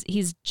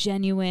 He's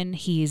genuine,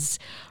 he's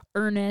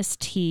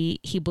earnest, he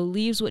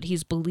believes what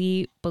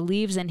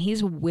believes, and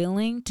he's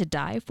willing to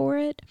die for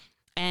it.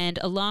 And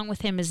along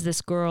with him is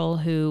this girl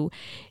who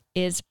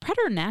is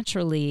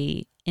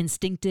preternaturally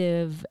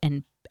instinctive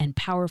and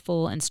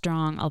powerful and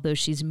strong, although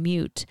she's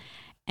mute.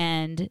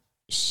 And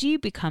she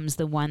becomes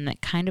the one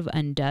that kind of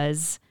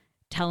undoes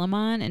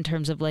Telamon in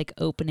terms of like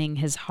opening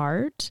his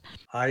heart.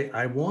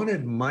 I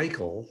wanted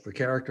Michael, the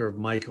character of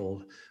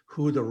Michael,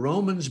 who the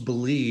Romans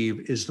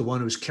believe is the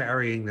one who's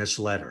carrying this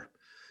letter.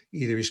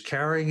 Either he's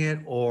carrying it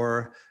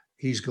or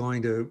he's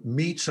going to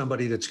meet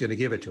somebody that's going to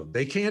give it to him.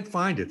 They can't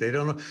find it. They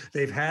don't know.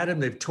 They've had him.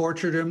 They've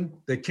tortured him.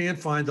 They can't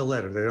find the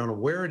letter. They don't know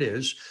where it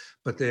is,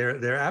 but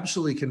they're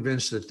absolutely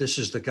convinced that this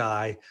is the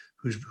guy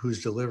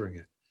who's delivering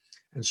it.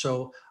 And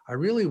so I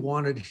really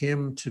wanted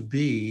him to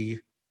be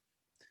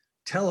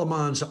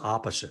Telemon's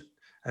opposite.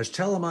 As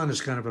Telemon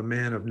is kind of a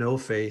man of no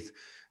faith,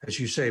 as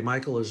you say,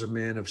 Michael is a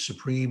man of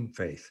supreme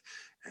faith.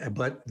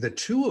 But the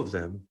two of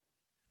them,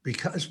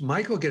 because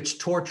Michael gets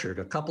tortured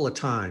a couple of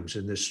times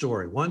in this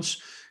story,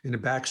 once in the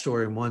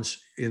backstory and once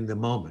in the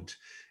moment.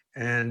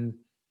 And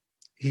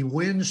he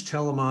wins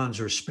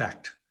Telemon's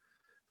respect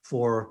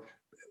for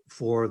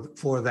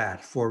that.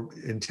 For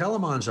in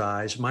Telemon's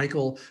eyes,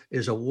 Michael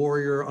is a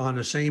warrior on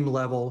the same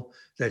level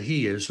that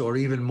he is, or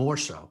even more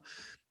so.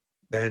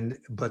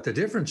 But the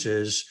difference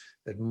is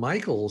that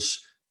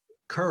Michael's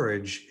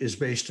courage is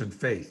based in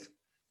faith,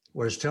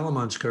 whereas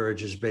Telemon's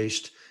courage is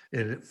based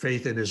in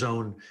faith in his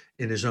own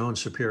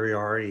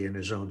superiority and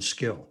his own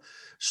skill.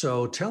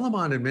 So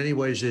Telamon in many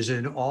ways is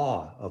in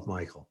awe of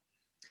Michael.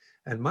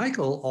 And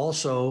Michael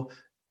also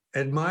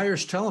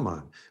admires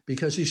Telamon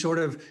because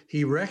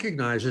he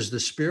recognizes the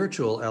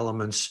spiritual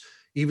elements,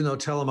 even though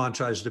Telamon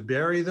tries to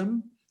bury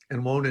them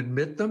and won't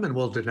admit them and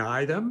will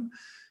deny them.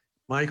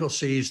 Michael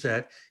sees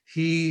that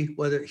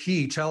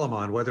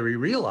Telamon, whether he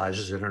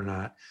realizes it or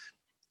not,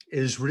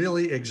 is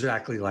really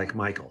exactly like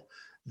Michael.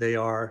 They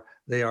are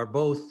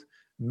both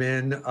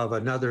men of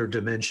another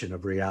dimension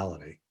of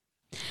reality.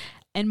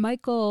 And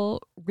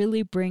Michael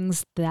really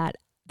brings that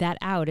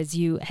out, as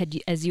you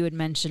had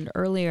mentioned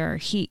earlier.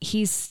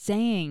 He's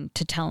saying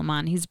to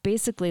Telamon, he's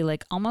basically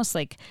like almost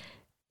like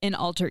an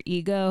alter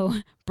ego,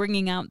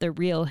 bringing out the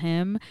real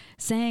him,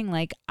 saying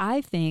like, I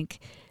think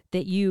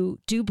that you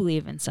do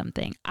believe in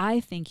something. I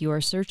think you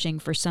are searching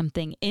for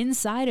something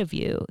inside of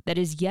you that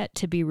is yet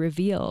to be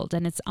revealed.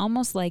 And it's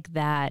almost like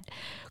that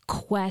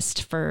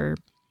quest for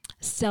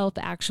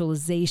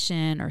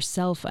self-actualization or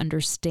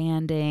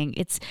self-understanding.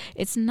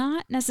 It's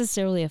not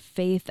necessarily a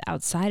faith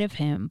outside of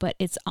him, but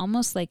it's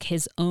almost like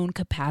his own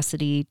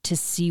capacity to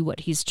see what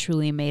he's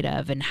truly made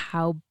of and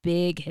how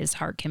big his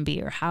heart can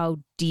be or how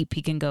deep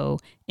he can go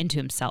into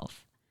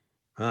himself.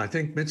 I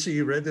think, Mitzi,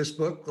 you read this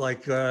book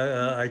like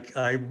a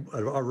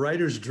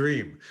writer's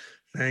dream.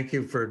 Thank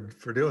you for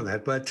doing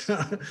that. But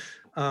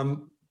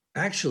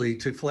actually,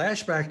 to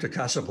flash back to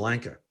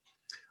Casablanca,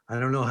 I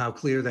don't know how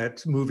clear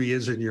that movie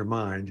is in your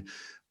mind,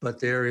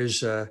 but there is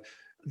the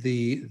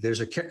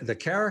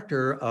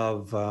character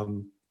of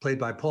played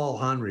by Paul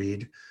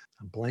Henreid.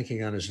 I'm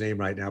blanking on his name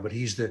right now, but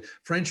he's the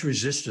French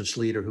resistance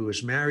leader who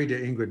is married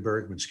to Ingrid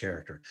Bergman's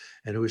character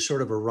and who is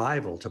sort of a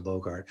rival to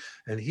Bogart.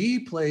 And he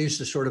plays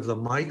the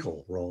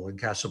Michael role in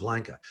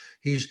Casablanca.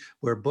 He's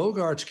where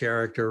Bogart's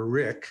character,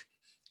 Rick,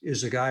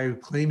 is a guy who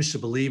claims to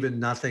believe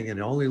in nothing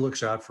and only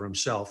looks out for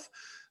himself.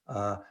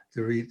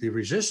 The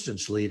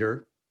resistance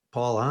leader,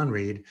 Paul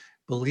Henreid,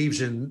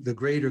 believes in the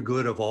greater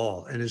good of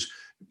all and is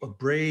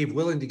brave,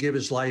 willing to give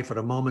his life at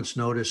a moment's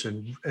notice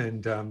and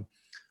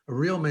a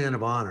real man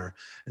of honor.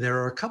 And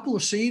there are a couple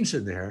of scenes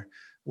in there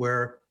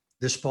where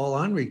this Paul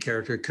Henreid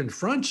character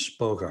confronts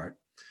Bogart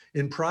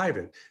in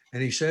private.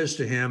 And he says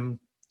to him,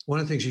 one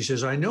of the things he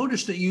says, I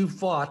noticed that you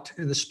fought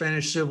in the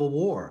Spanish Civil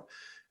War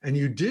and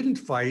you didn't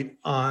fight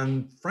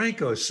on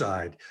Franco's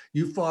side.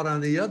 You fought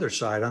on the other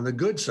side, on the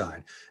good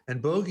side.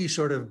 And Bogey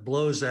sort of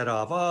blows that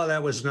off. Oh,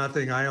 that was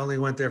nothing. I only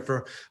went there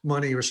for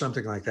money or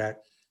something like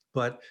that.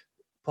 But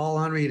Paul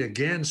Henreid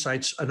again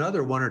cites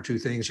another one or two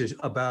things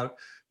about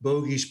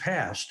Bogey's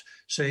past,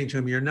 saying to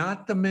him, you're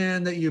not the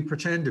man that you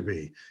pretend to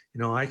be.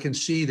 I can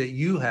see that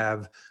you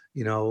have,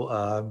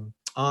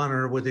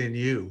 honor within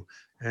you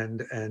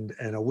and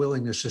a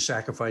willingness to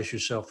sacrifice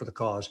yourself for the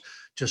cause,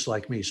 just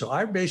like me. So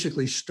I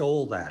basically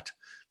stole that.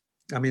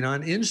 I mean,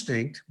 on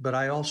instinct, but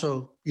I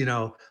also,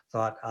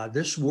 thought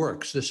this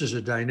works. This is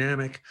a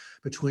dynamic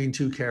between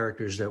two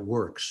characters that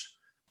works.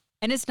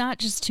 And it's not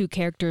just two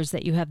characters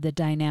that you have the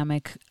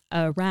dynamic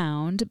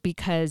around,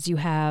 because you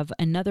have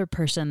another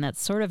person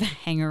that's sort of a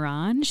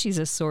hanger-on. She's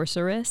a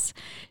sorceress.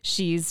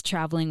 She's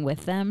traveling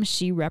with them.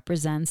 She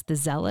represents the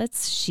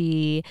zealots.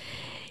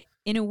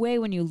 In a way,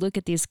 when you look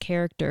at these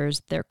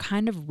characters, they're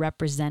kind of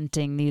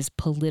representing these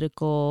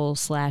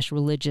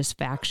political/religious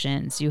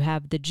factions. You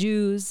have the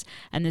Jews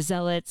and the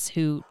Zealots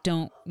who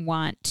don't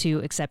want to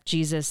accept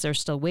Jesus. They're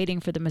still waiting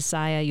for the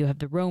Messiah. You have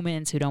the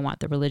Romans who don't want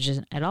the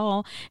religion at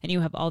all. And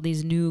you have all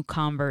these new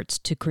converts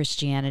to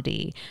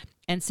Christianity.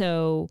 And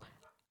so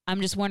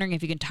I'm just wondering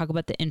if you can talk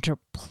about the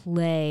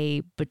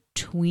interplay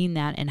between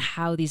that and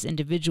how these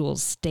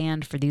individuals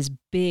stand for these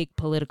big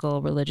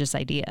political religious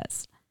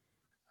ideas.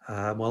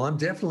 Well, I'm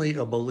definitely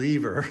a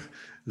believer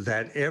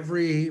that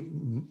every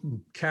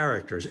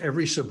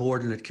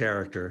subordinate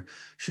character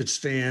should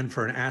stand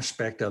for an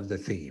aspect of the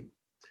theme,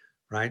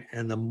 right?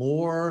 And the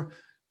more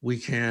we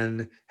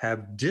can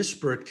have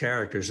disparate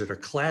characters that are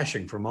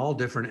clashing from all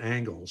different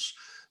angles,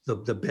 the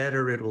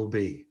better it will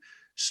be.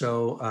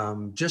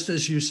 So just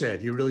as you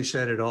said, you really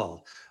said it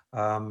all,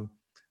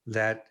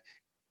 that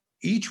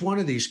each one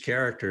of these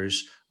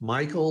characters,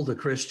 Michael, the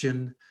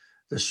Christian,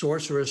 the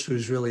sorceress,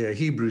 who's really a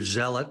Hebrew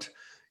zealot,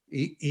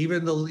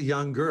 even the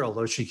young girl,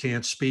 though she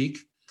can't speak,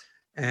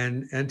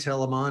 and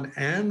Telamon,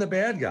 and the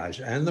bad guys,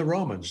 and the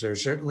Romans.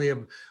 There's certainly a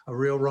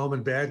real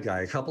Roman bad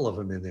guy, a couple of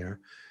them in there.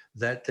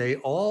 that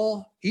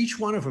each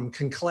one of them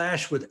can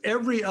clash with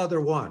every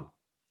other one,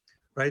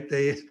 right?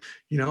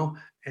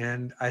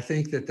 And I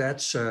think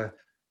that's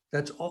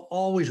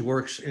always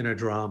works in a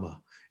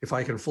drama. If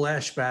I can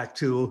flash back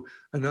to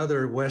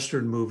another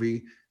Western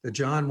movie, the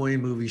John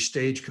Wayne movie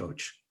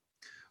Stagecoach,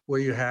 where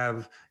you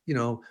have,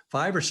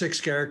 5 or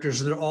 6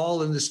 characters and they're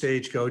all in the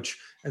stagecoach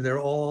and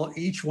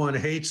each one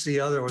hates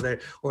the other,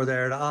 or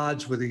they're at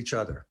odds with each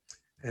other.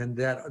 And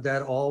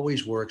that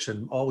always works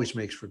and always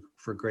makes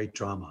for great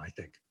drama, I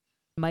think.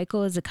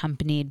 Michael is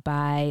accompanied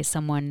by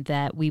someone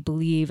that we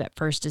believe at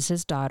first is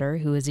his daughter,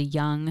 who is a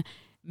young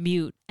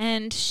mute,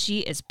 and she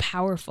is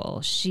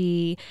powerful.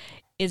 She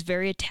is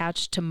very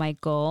attached to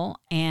Michael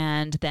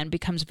and then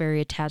becomes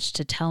very attached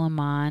to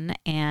Telamon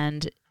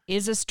and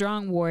is a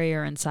strong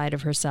warrior inside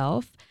of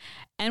herself.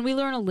 And we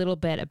learn a little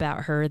bit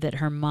about her, that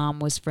her mom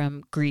was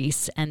from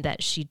Greece and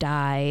that she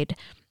died,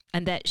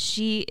 and that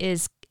she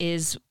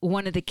is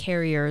one of the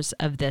carriers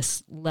of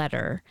this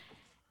letter.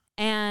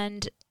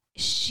 And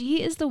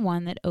she is the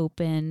one that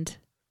opened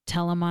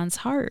Telamon's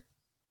heart.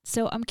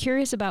 So I'm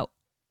curious about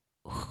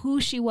who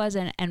she was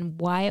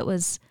and why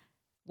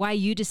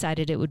you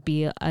decided it would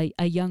be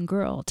a young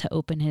girl to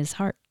open his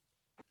heart.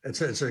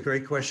 It's a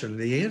great question.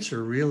 The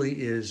answer really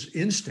is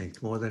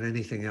instinct more than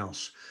anything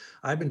else.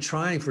 I've been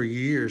trying for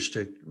years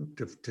to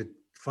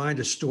find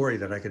a story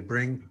that I could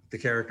bring the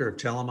character of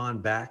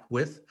Telamon back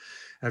with.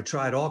 I've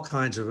tried all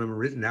kinds of them,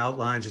 written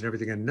outlines and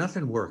everything, and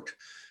nothing worked.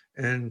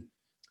 And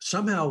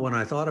somehow when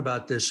I thought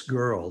about this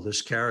girl,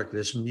 this character,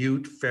 this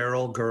mute,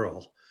 feral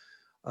girl,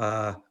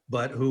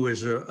 but who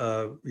is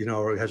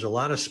has a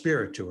lot of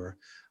spirit to her,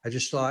 I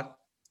just thought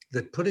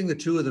that putting the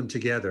two of them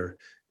together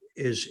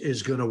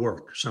is going to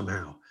work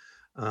somehow.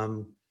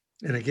 And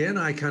again,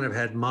 I kind of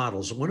had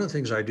models. One of the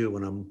things I do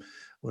when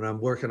I'm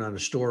working on a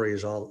story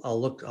is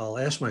I'll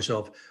ask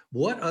myself,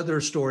 what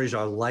other stories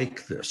are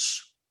like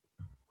this?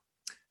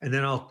 And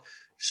then I'll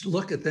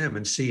look at them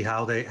and see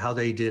how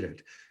they did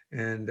it.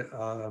 And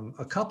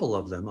a couple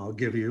of them I'll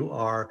give you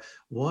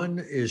one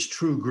is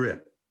True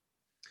Grit.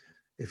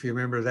 If you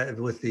remember that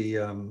with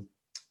the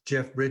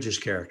Jeff Bridges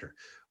character,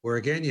 where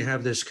again, you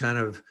have this kind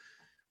of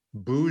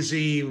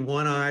boozy,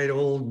 one-eyed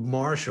old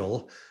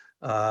marshal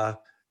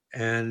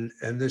and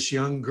this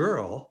young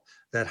girl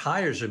that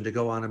hires him to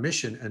go on a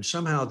mission. And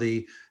somehow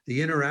the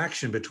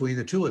interaction between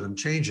the two of them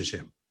changes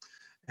him.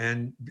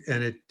 And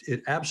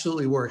it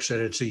absolutely works that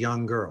it's a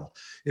young girl.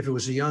 If it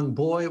was a young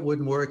boy, it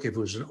wouldn't work. If it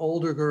was an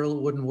older girl,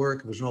 it wouldn't work.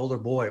 If it was an older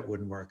boy, it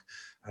wouldn't work,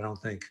 I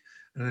don't think.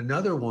 And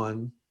another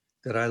one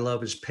that I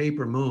love is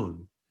Paper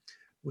Moon.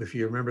 If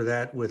you remember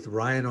that, with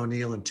Ryan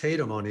O'Neal and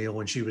Tatum O'Neal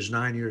when she was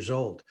 9 years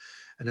old.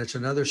 And it's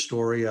another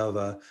story of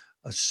a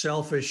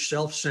selfish,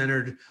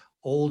 self-centered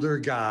older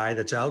guy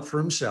that's out for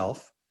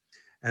himself,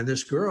 and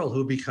this girl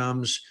who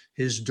becomes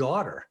his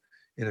daughter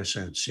in a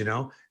sense,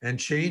 and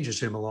changes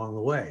him along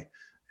the way.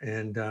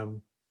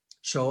 And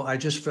so I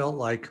just felt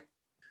like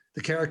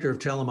the character of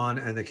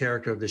Telamon and the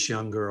character of this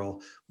young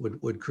girl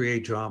would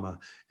create drama.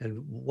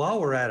 And while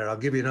we're at it, I'll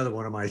give you another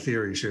one of my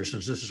theories here,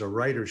 since this is a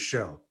writer's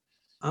show.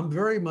 I'm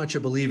very much a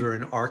believer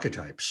in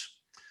archetypes.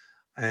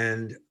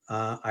 And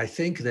I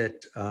think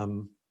that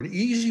an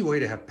easy way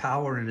to have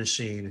power in a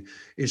scene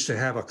is to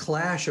have a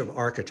clash of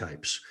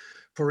archetypes.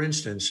 For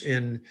instance,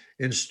 in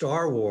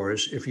Star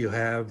Wars, if you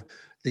have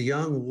the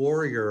young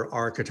warrior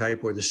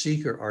archetype or the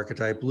seeker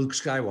archetype, Luke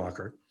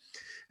Skywalker,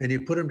 and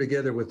you put them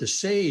together with the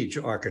sage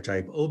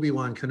archetype,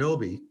 Obi-Wan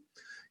Kenobi,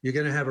 you're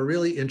going to have a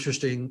really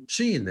interesting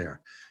scene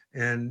there.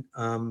 And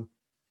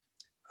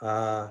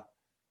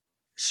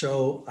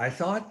so I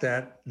thought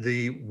that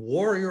the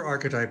warrior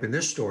archetype in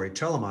this story,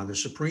 Telamon, the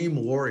supreme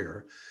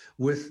warrior,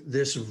 with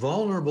this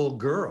vulnerable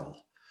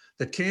girl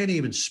that can't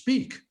even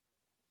speak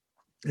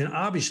and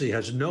obviously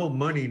has no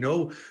money,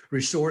 no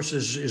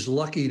resources, is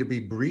lucky to be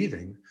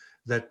breathing,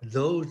 that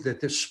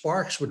the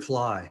sparks would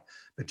fly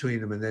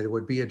between them and there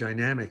would be a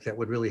dynamic that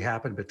would really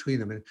happen between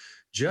them. And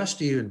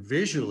just even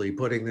visually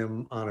putting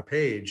them on a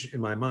page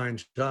in my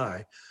mind's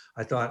eye,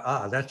 I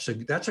thought,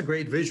 that's a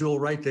great visual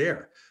right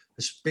there.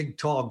 This big,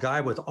 tall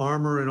guy with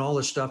armor and all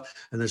this stuff,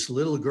 and this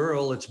little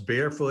girl that's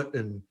barefoot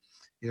and,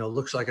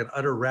 looks like an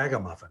utter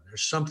ragamuffin.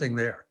 There's something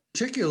there,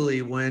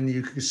 particularly when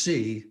you could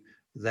see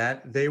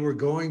that they were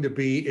going to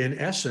be, in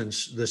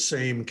essence, the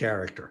same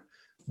character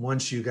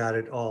once you got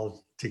it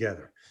all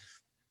together.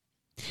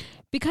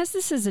 Because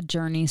this is a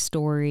journey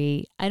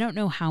story, I don't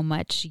know how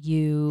much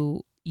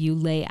you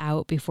lay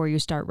out before you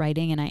start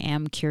writing, and I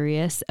am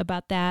curious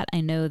about that.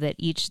 I know that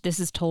this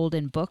is told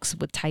in books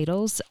with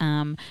titles,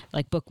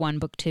 like book 1,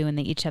 book 2, and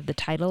they each have the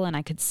title. And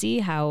I could see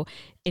how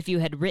if you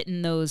had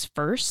written those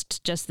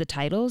first, just the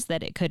titles,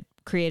 that it could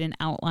create an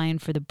outline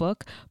for the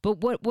book.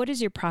 But what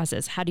is your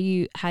process? How do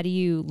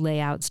you lay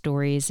out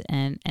stories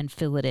and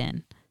fill it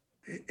in?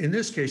 In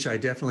this case, I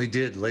definitely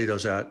did lay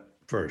those out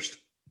first.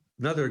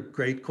 Another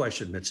great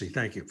question, Mitzi.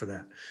 Thank you for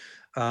that.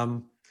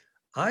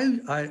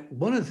 I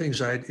one of the things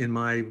in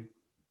my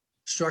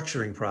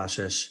structuring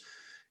process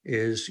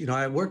is,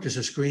 I worked as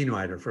a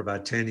screenwriter for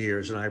about 10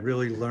 years, and I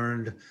really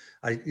learned,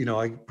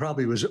 I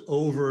probably was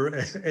over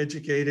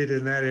educated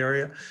in that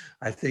area.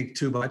 I think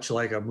too much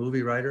like a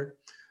movie writer.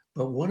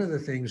 But one of the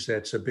things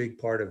that's a big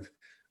part of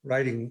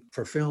writing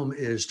for film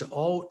is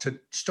to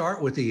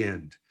start with the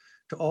end,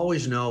 to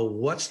always know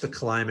what's the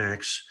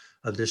climax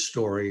of this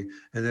story,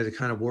 and then to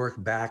kind of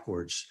work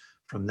backwards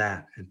from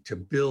that and to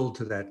build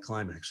to that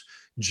climax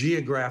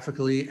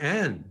geographically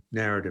and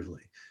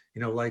narratively.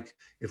 Like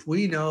if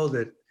we know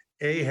that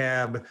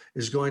Ahab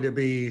is going to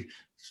be,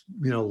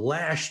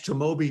 lashed to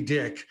Moby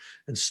Dick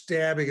and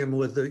stabbing him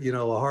with a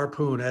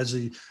harpoon as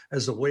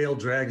the whale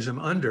drags him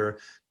under,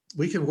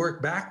 we can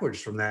work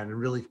backwards from that and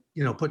really,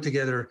 put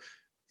together,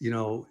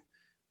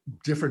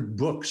 different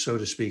books, so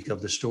to speak,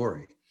 of the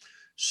story.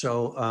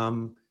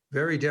 So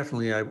very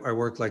definitely, I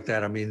work like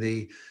that. I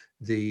mean,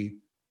 the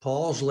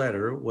Paul's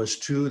letter was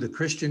to the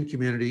Christian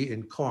community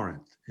in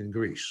Corinth, in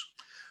Greece,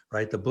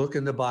 right? The book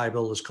in the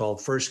Bible is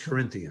called First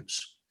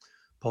Corinthians.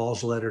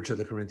 Paul's letter to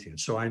the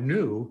Corinthians. So I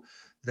knew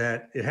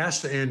that it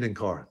has to end in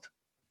Corinth.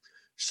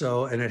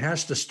 So, and it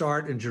has to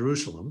start in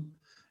Jerusalem.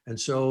 And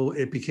so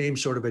it became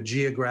sort of a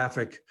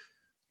geographic,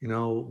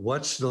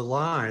 what's the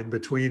line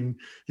between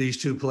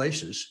these two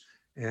places?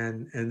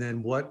 And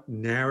then what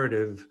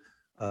narrative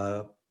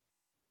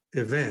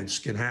events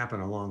can happen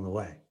along the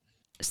way?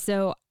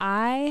 So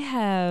I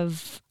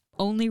have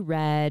only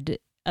read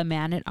A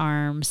Man at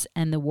Arms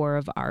and The War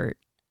of Art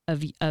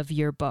of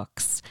your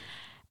books.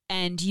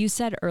 And you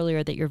said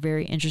earlier that you're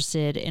very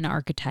interested in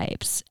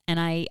archetypes. And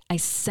I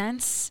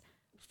sense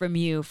from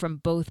you, from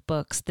both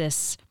books,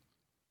 this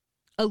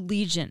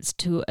allegiance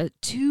to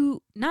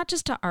not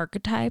just to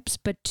archetypes,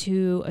 but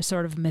to a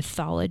sort of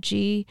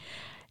mythology.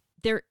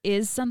 There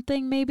is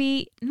something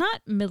maybe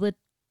not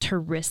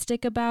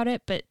militaristic about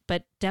it,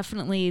 but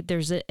definitely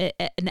there's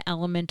an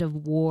element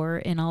of war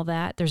in all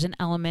that. There's an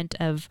element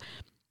of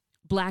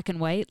black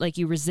and white, like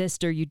you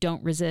resist or you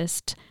don't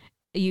resist,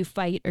 you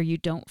fight or you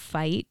don't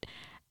fight.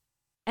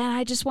 And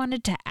I just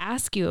wanted to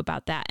ask you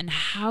about that and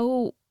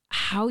how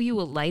you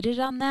alighted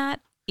on that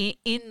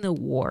in the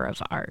War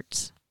of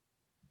Art.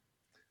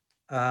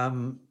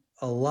 A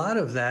lot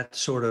of that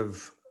sort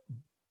of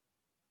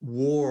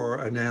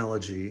war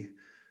analogy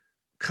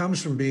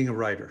comes from being a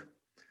writer.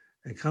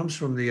 It comes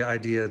from the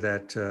idea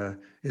that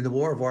in the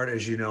War of Art,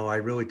 as you know,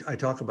 I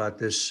talk about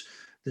this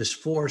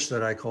force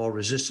that I call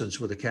resistance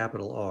with a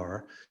capital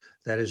R.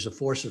 That is a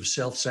force of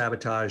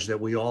self-sabotage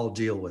that we all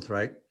deal with,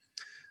 right?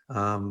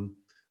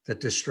 That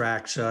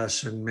distracts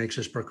us and makes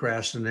us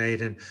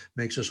procrastinate and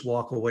makes us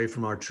walk away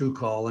from our true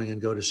calling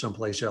and go to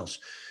someplace else.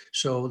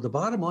 So the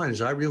bottom line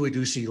is I really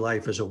do see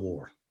life as a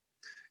war,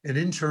 an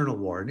internal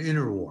war, an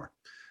inner war.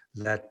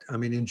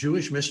 In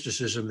Jewish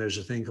mysticism, there's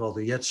a thing called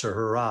the Yetzer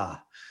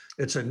Hara.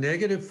 It's a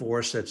negative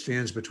force that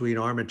stands between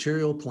our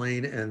material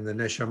plane and the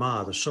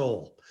neshama, the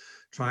soul,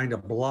 trying to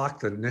block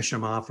the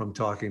neshama from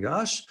talking to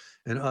us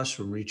and us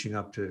from reaching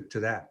up to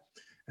that.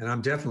 And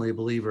I'm definitely a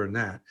believer in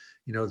that,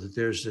 that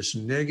there's this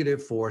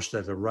negative force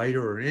that the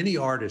writer or any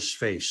artist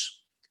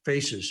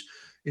faces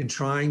in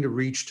trying to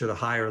reach to the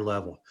higher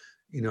level,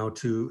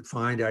 to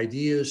find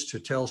ideas, to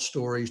tell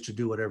stories, to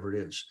do whatever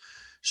it is.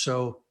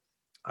 So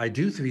I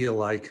do feel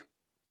like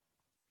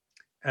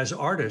as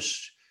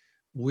artists,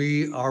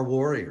 we are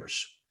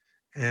warriors,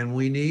 and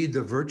we need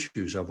the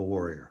virtues of a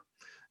warrior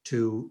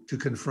to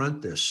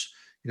confront this,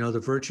 the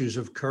virtues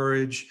of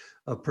courage,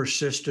 of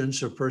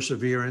persistence, of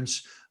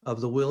perseverance, of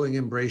the willing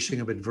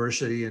embracing of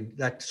adversity and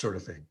that sort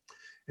of thing.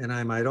 And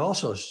I might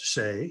also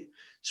say,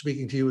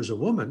 speaking to you as a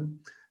woman,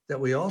 that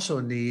we also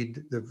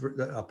need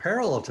a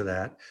parallel to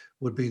that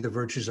would be the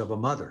virtues of a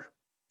mother.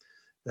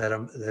 That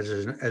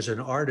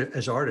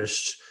as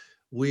artists,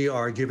 we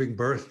are giving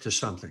birth to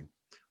something,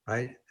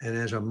 right? And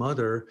as a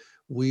mother,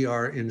 we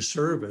are in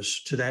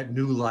service to that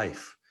new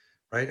life,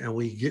 right? And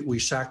we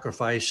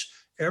sacrifice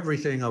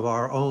everything of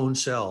our own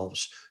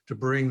selves to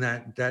bring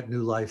that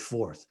new life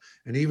forth.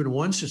 And even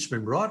once it's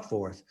been brought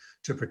forth,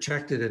 to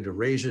protect it and to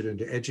raise it and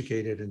to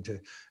educate it and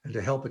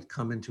to help it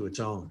come into its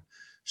own.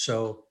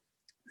 So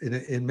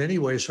in many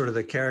ways, sort of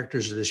the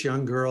characters of this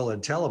young girl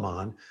and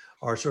Telamon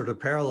are sort of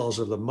parallels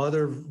of the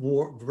mother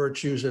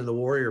virtues and the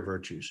warrior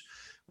virtues,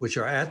 which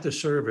are at the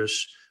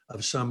service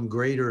of some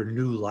greater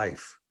new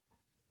life.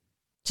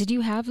 Did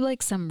you have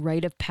like some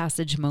rite of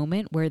passage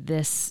moment where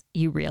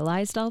you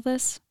realized all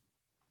this?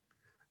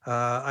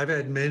 I've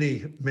had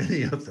many,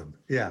 many of them.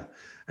 Yeah.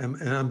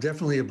 And I'm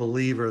definitely a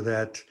believer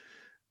that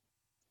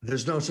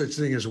there's no such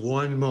thing as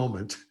one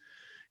moment.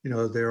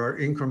 There are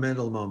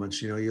incremental moments.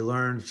 You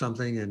learn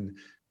something and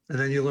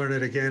then you learn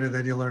it again, and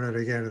then you learn it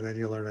again, and then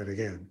you learn it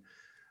again.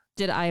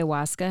 Did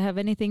ayahuasca have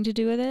anything to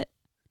do with it?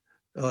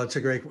 Oh,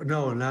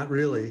 no, not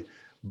really.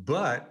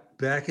 But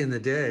back in the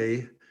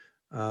day,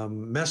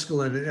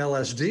 mescaline and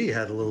LSD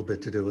had a little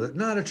bit to do with it.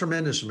 Not a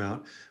tremendous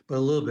amount, but a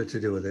little bit to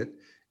do with it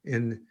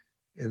in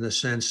the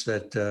sense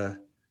that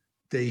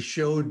they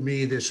showed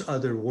me this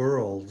other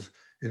world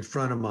in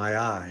front of my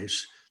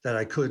eyes that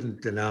I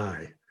couldn't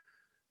deny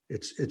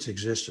its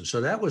existence. So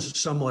that was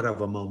somewhat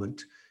of a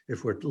moment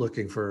if we're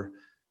looking for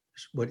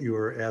what you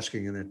were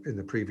asking in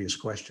the previous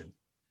question.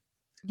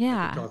 I could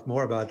Yeah. talk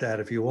more about that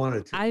if you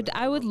wanted to, but I I don't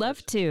know would if love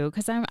that's. to,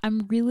 because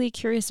I'm really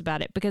curious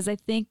about it, because I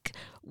think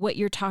what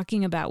you're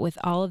talking about with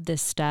all of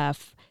this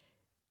stuff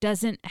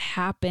doesn't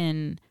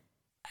happen.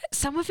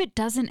 Some of it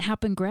doesn't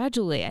happen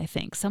gradually, I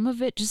think. Some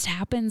of it just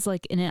happens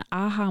like in an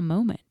aha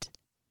moment.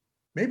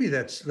 Maybe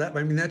that's that.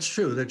 I mean, that's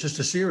true. They're just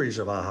a series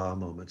of aha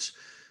moments.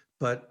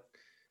 But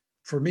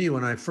for me,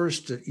 when I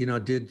first, did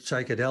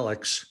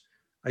psychedelics,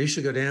 I used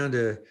to go down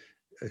to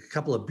a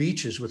couple of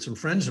beaches with some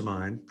friends of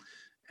mine,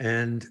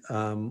 and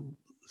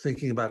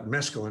thinking about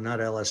mescaline, not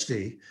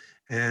LSD.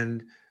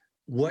 And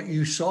what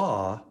you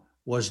saw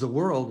was the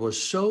world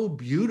was so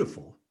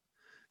beautiful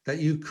that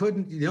you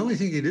couldn't, the only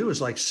thing you do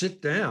is like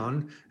sit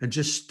down and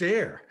just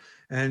stare.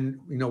 And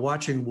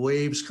watching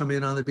waves come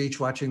in on the beach,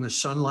 watching the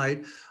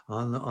sunlight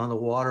on the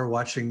water,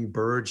 watching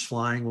birds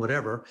flying,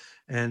 whatever.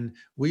 And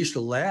we used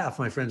to laugh,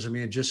 my friends and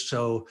me, and just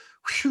so,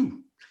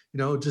 whew,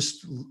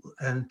 just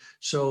and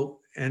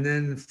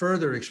then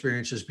further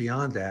experiences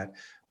beyond that.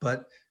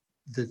 But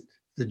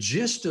the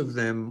gist of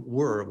them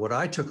were, what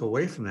I took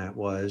away from that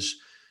was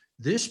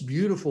this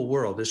beautiful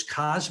world, this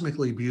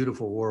cosmically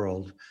beautiful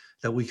world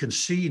that we can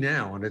see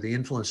now under the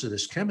influence of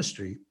this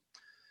chemistry.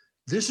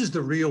 This is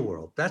the real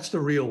world. That's the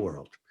real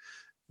world.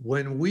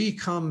 When we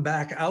come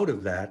back out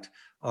of that,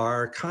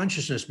 our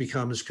consciousness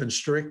becomes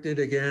constricted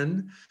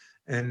again.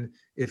 And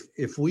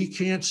if we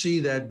can't see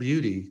that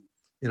beauty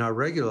in our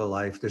regular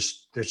life,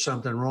 there's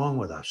something wrong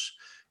with us.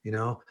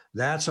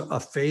 That's a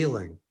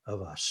failing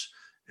of us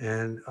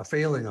and a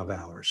failing of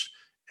ours.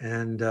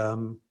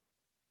 And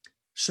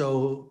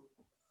so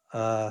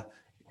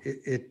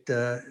it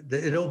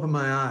opened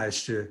my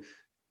eyes to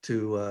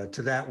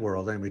that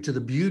world, I mean, to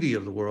the beauty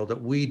of the world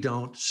that we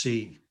don't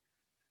see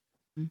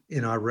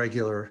in our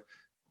regular,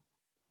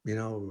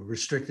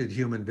 restricted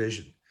human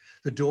vision.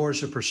 The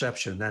doors of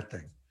perception, that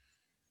thing.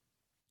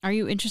 Are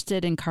you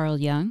interested in Carl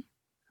Jung?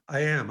 I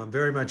am. I'm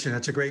very much, and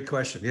that's a great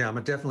question. Yeah,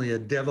 I'm definitely a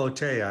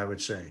devotee, I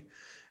would say,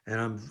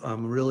 and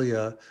I'm really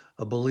a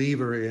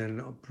believer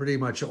in pretty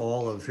much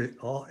all of it,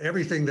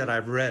 everything that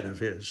I've read of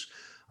his.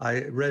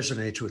 It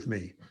resonates with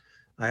me.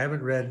 I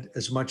haven't read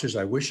as much as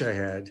I wish I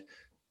had,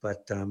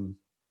 but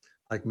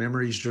like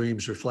Memories,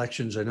 Dreams,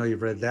 Reflections. I know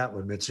you've read that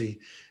one, Mitzi.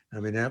 I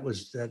mean, that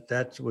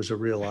was a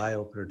real eye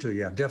opener too.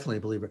 Yeah, I'm definitely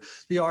a believer.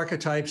 The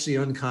archetypes, the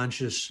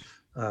unconscious,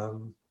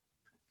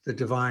 the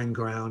divine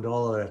ground,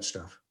 all of that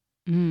stuff.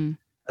 Mm.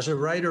 As a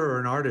writer or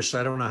an artist,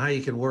 I don't know how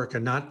you can work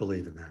and not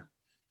believe in that.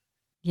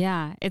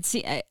 Yeah,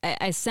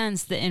 I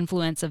sense the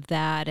influence of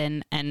that,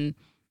 and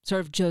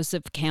sort of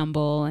Joseph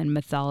Campbell and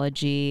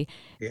mythology.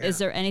 Is Yeah.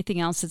 there anything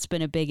else that's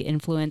been a big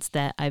influence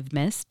that I've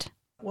missed?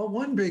 Well,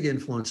 one big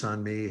influence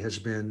on me has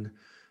been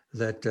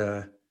that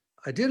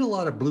I did a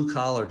lot of blue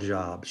collar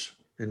jobs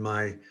in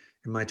my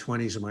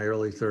 20s and my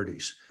early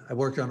 30s. I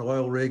worked on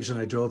oil rigs and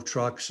I drove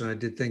trucks and I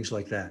did things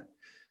like that.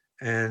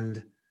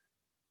 And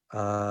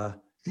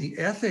the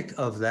ethic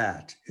of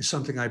that is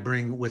something I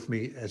bring with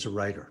me as a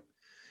writer.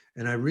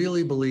 And I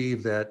really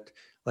believe that,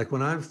 like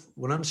when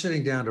I'm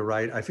sitting down to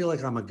write, I feel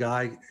like I'm a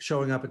guy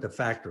showing up at the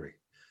factory,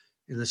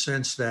 in the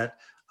sense that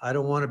I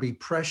don't want to be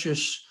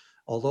precious.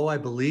 Although I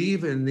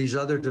believe in these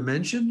other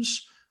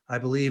dimensions, I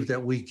believe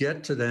that we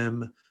get to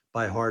them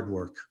by hard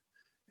work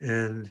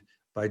and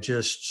by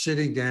just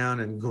sitting down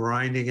and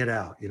grinding it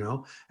out,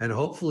 and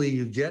hopefully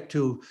you get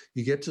to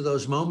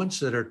those moments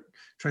that are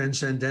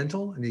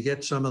transcendental, and you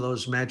get some of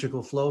those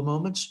magical flow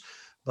moments,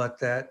 but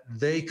that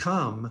they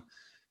come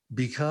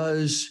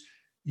because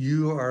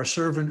you are a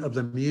servant of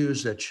the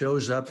muse that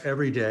shows up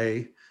every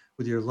day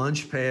with your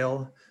lunch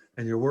pail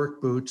and your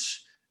work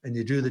boots, and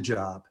you do the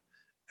job.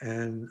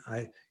 And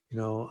I'm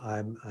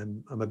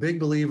a big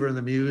believer in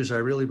the muse. I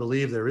really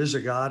believe there is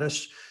a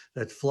goddess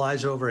that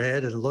flies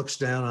overhead and looks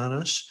down on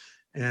us.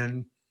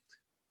 And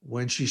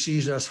when she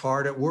sees us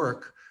hard at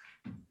work,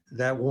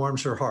 that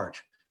warms her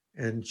heart.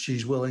 And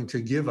she's willing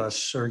to give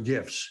us her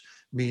gifts,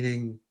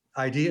 meaning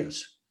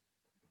ideas.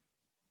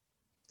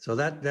 So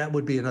that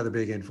would be another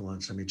big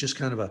influence. I mean, just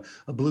kind of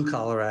a blue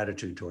collar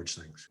attitude towards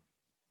things.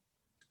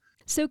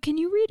 So, can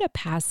you read a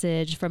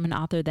passage from an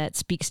author that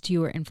speaks to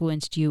you or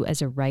influenced you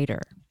as a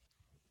writer?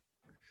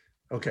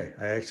 Okay,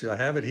 I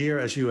have it here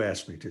as you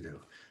asked me to do.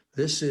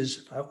 This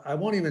is, I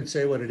won't even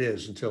say what it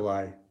is until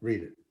I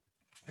read it.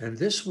 And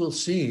this will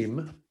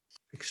seem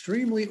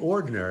extremely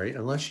ordinary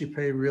unless you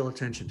pay real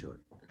attention to it.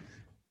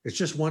 It's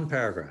just one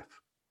paragraph.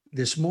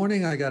 This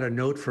morning, I got a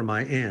note from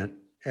my aunt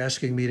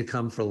asking me to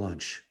come for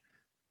lunch.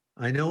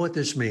 I know what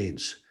this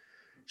means.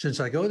 Since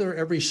I go there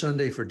every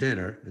Sunday for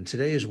dinner, and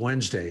today is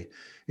Wednesday,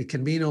 it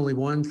can mean only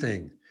one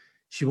thing.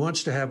 She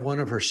wants to have one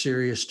of her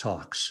serious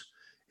talks.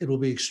 It will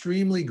be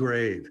extremely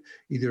grave,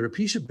 either a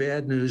piece of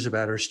bad news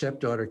about her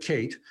stepdaughter,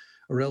 Kate,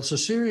 or else a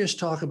serious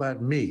talk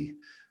about me,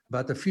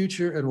 about the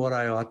future and what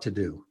I ought to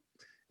do.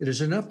 It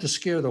is enough to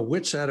scare the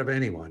wits out of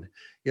anyone,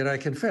 yet I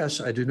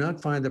confess I do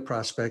not find the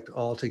prospect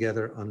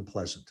altogether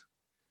unpleasant.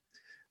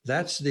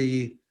 That's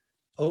the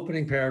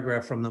opening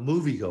paragraph from The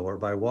Moviegoer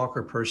by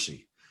Walker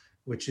Percy,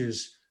 which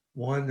is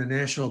won the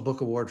National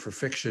Book Award for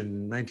Fiction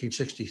in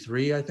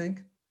 1963, I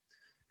think.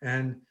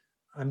 And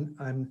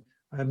I'm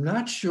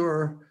not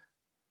sure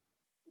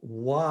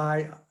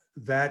why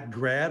that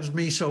grabs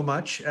me so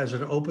much as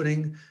an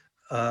opening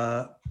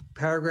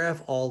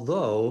paragraph,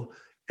 although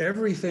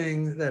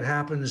everything that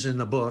happens in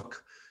the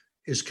book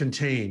is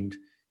contained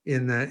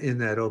in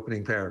that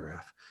opening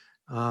paragraph.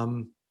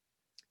 And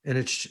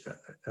it's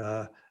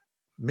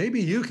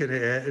maybe you can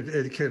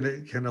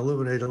can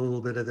illuminate a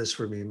little bit of this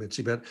for me,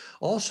 Mitzi. But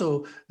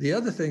also the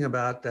other thing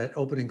about that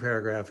opening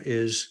paragraph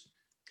is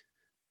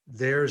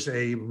there's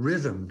a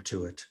rhythm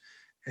to it,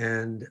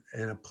 and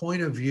a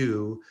point of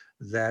view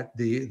that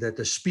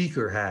the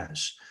speaker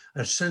has,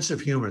 a sense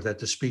of humor that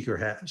the speaker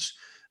has,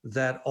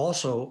 that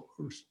also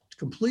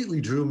completely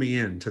drew me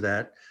into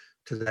that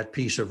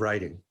piece of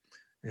writing.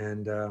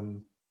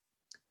 And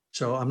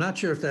so I'm not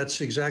sure if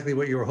that's exactly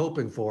what you were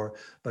hoping for,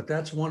 but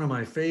that's one of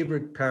my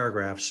favorite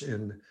paragraphs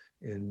in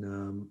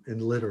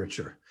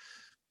literature.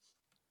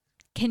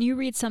 Can you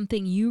read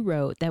something you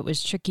wrote that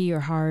was tricky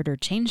or hard or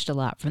changed a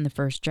lot from the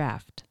first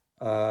draft?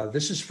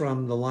 This is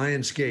from The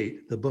Lion's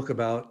Gate, the book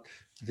about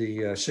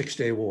the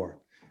Six-Day War.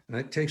 And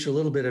it takes a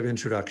little bit of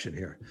introduction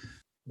here.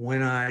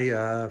 When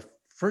I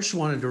first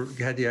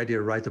had the idea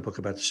to write the book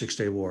about the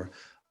Six-Day War,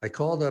 I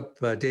called up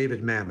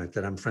David Mamet,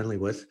 that I'm friendly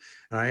with,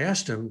 and I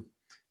asked him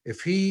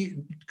if he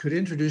could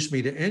introduce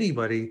me to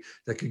anybody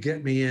that could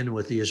get me in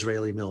with the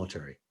Israeli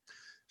military.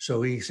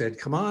 So he said,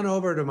 come on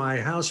over to my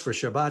house for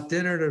Shabbat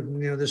dinner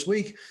this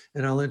week,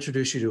 and I'll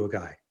introduce you to a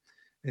guy.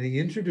 And he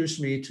introduced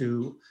me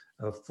to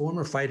a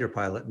former fighter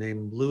pilot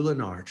named Lou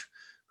Lenart,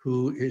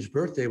 who his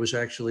birthday was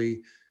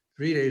actually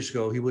 3 days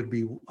ago. He would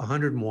be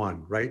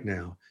 101 right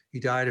now. He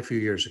died a few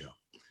years ago.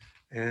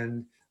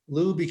 And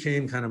Lou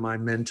became kind of my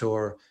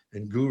mentor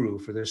and guru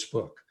for this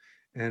book.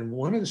 And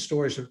one of the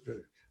stories,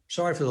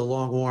 sorry for the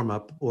long warm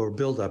up or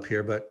build up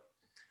here, but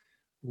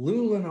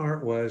Lou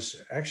Lenart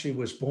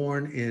was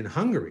born in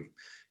Hungary,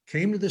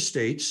 came to the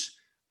States,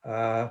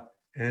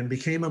 and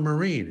became a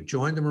Marine,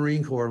 joined the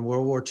Marine Corps in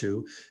World War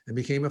II, and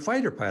became a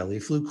fighter pilot. He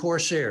flew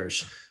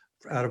Corsairs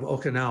out of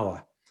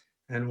Okinawa.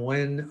 And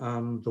when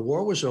the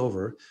war was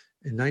over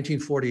in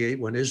 1948,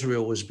 when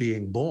Israel was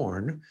being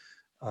born,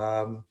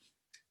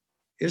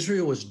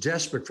 Israel was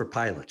desperate for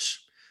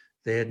pilots.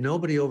 They had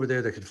nobody over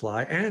there that could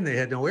fly, and they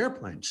had no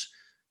airplanes.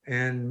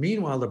 And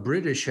meanwhile, the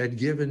British had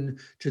given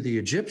to the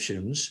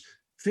Egyptians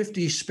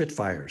 50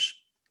 Spitfires,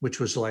 which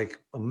was like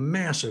a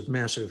massive,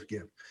 massive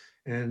gift.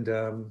 And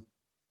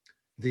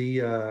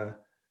the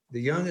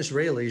young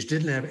Israelis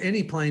didn't have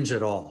any planes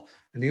at all.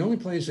 And the only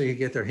planes they could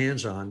get their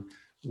hands on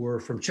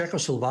were from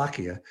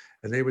Czechoslovakia.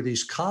 And they were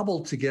these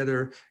cobbled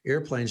together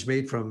airplanes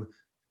made from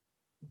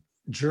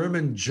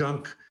German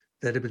junk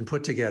that had been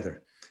put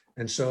together.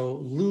 And so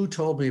Lou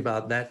told me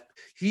about that.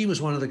 He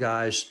was one of the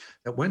guys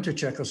that went to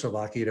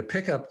Czechoslovakia to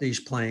pick up these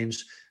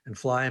planes and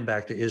fly them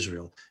back to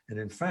Israel. And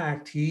in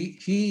fact,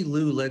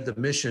 Lou led the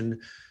mission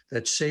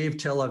that saved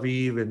Tel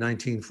Aviv in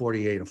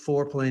 1948, a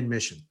 4-plane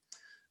mission.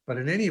 But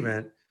in any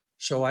event,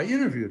 so I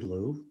interviewed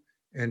Lou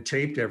and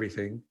taped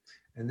everything.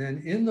 And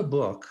then in the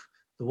book,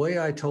 the way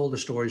I told the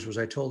stories was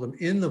I told them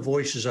in the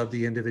voices of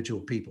the individual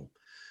people.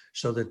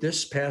 So that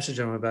this passage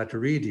I'm about to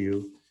read to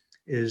you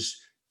is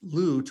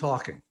Lou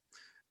talking.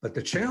 But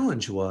the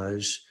challenge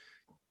was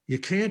you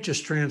can't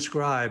just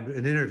transcribe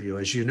an interview,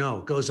 as you know,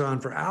 it goes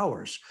on for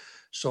hours.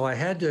 So I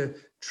had to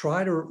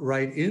try to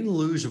write in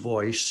Lou's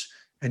voice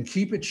and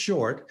keep it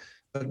short,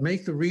 but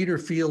make the reader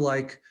feel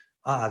like,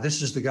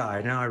 this is the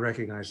guy. Now I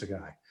recognize the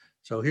guy.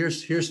 So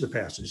here's the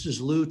passage. This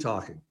is Lou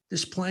talking.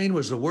 This plane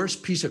was the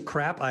worst piece of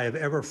crap I have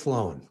ever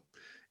flown.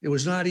 It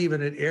was not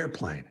even an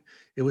airplane.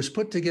 It was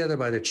put together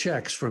by the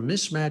Czechs from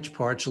mismatched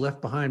parts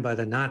left behind by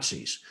the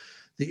Nazis.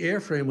 The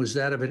airframe was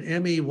that of an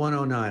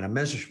Me-109, a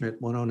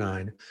Messerschmitt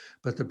 109,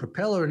 but the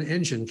propeller and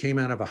engine came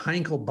out of a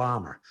Heinkel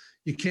bomber.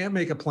 You can't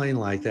make a plane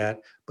like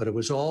that, but it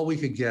was all we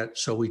could get,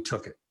 so we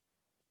took it.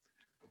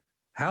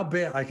 How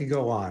bad, I could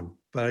go on,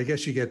 but I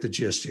guess you get the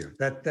gist here.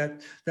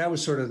 That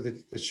was sort of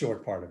the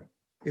short part of it.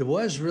 It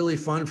was really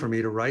fun for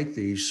me to write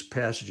these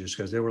passages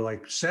because there were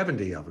like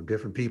 70 of them,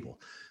 different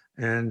people.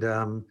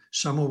 And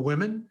some were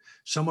women,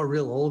 some were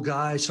real old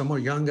guys, some were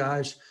young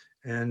guys,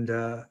 and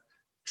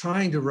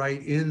trying to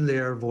write in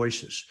their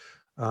voices.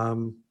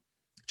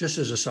 Just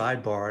as a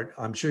sidebar,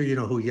 I'm sure you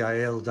know who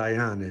Yael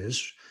Dayan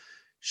is.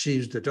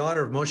 She's the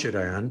daughter of Moshe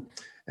Dayan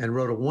and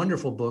wrote a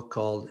wonderful book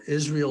called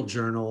Israel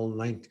Journal,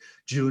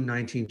 June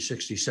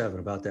 1967,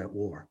 about that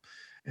war.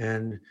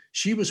 And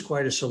she was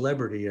quite a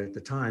celebrity at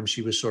the time.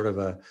 She was sort of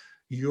a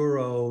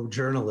Euro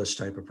journalist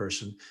type of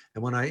person.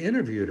 And when I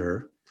interviewed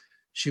her,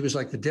 she was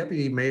like the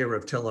deputy mayor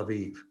of Tel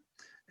Aviv.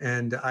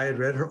 And I had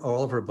read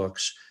all of her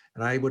books,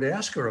 and I would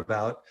ask her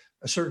about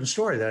a certain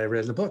story that I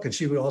read in the book. And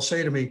she would all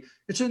say to me,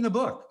 it's in the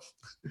book.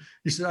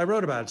 He said, I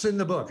wrote about it, it's in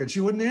the book. And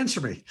she wouldn't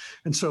answer me.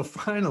 And so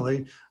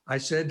finally, I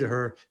said to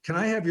her, can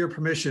I have your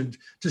permission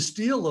to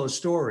steal those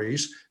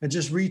stories and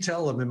just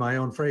retell them in my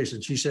own phrase?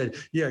 And she said,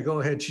 yeah, go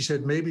ahead. She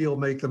said, maybe you'll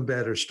make them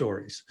better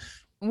stories.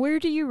 Where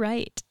do you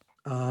write?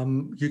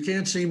 You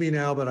can't see me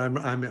now, but I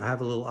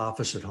have a little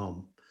office at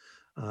home,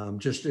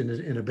 just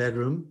in a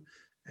bedroom,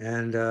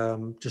 and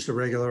just a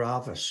regular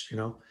office,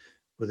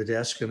 with a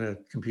desk and a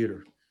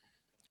computer.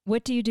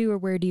 What do you do or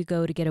where do you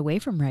go to get away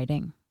from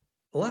writing?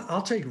 Well,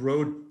 I'll take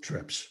road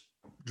trips,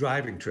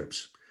 driving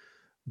trips,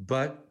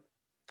 but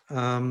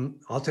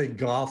I'll take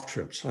golf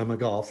trips. I'm a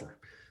golfer,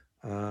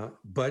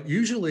 but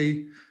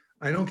usually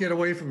I don't get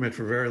away from it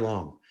for very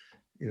long.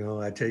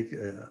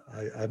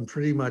 I'm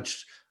pretty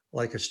much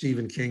like a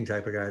Stephen King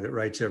type of guy that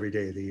writes every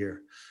day of the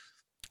year.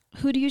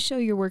 Who do you show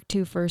your work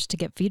to first to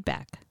get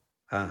feedback?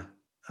 Uh,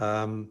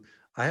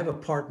 I have a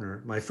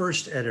partner, my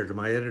first editor,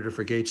 my editor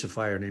for Gates of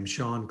Fire, named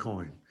Sean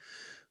Coyne,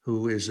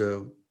 who is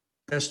a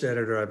best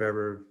editor I've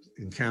ever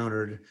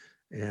encountered.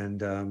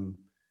 And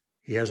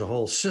he has a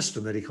whole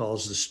system that he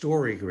calls the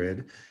Story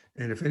Grid.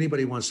 And if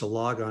anybody wants to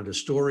log on to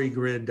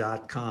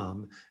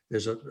storygrid.com,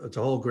 it's a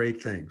whole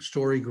great thing,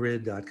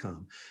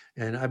 storygrid.com.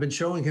 And I've been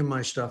showing him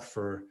my stuff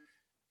for,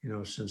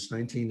 since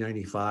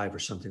 1995 or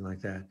something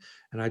like that.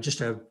 And I just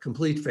have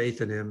complete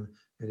faith in him,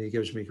 and he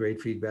gives me great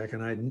feedback.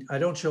 And I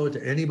don't show it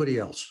to anybody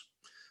else.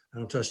 I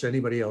don't trust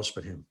anybody else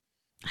but him.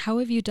 How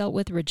have you dealt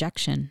with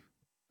rejection?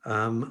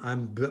 I'm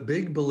a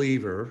big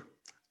believer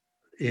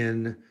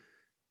in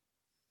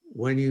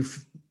when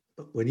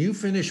you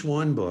finish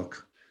one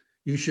book,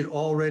 you should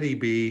already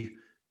be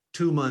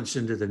 2 months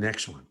into the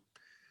next one,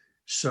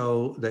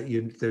 so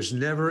that there's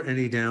never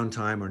any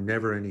downtime or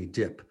never any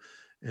dip.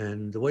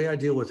 And the way I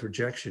deal with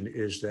rejection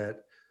is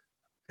that,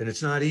 and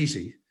it's not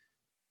easy,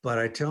 but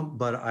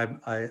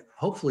I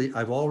hopefully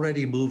I've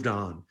already moved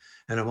on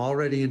and I'm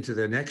already into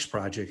the next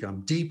project.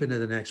 I'm deep into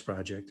the next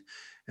project,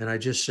 and I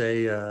just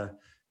say,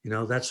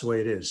 that's the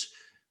way it is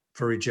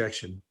for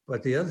rejection.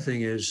 But the other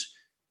thing is,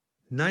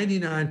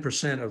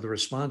 99% of the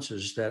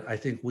responses that I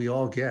think we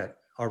all get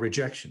are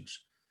rejections.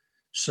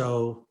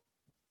 So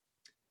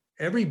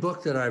every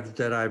book that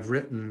I've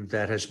written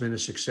that has been a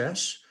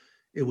success,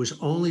 it was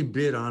only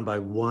bid on by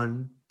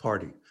one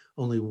party.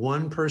 Only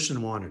one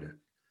person wanted it.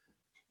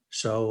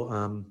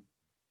 So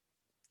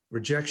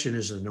rejection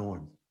is the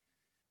norm.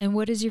 And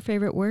what is your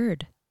favorite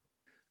word?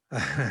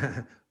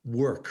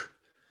 Work,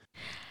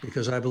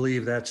 because I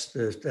believe that's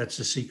the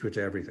secret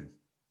to everything.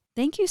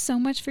 Thank you so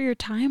much for your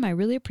time. I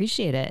really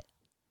appreciate it.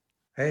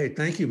 Hey,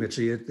 thank you,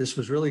 Mitzi. This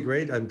was really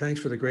great. And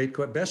thanks for the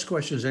best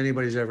questions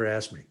anybody's ever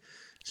asked me.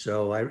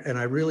 So I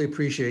really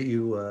appreciate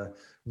you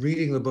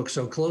reading the book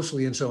so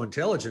closely and so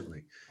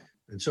intelligently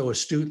and so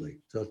astutely.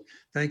 So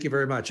thank you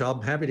very much.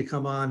 I'm happy to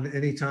come on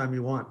anytime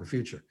you want in the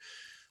future.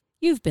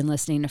 You've been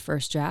listening to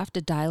First Draft,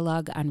 a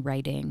dialogue on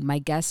writing. My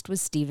guest was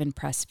Steven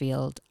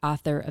Pressfield,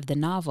 author of the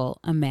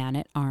novel A Man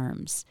at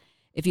Arms.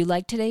 If you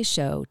like today's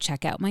show,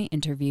 check out my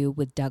interview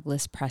with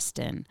Douglas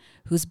Preston,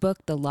 whose book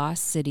The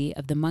Lost City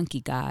of the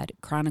Monkey God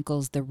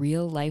chronicles the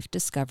real-life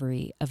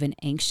discovery of an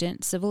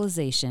ancient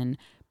civilization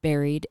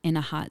buried in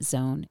a hot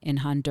zone in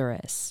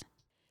Honduras.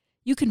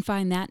 You can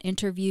find that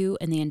interview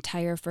and the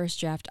entire First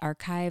Draft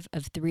archive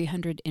of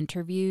 300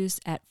 interviews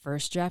at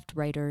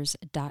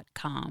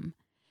firstdraftwriters.com.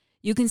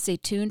 You can stay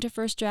tuned to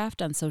First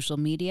Draft on social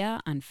media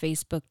on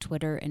Facebook,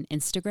 Twitter, and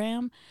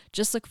Instagram.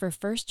 Just look for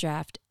First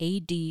Draft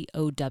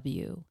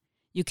ADOW.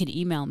 You can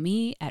email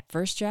me at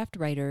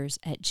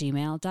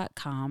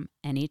firstdraftwriters@gmail.com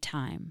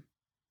anytime.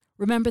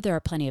 Remember, there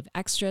are plenty of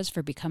extras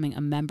for becoming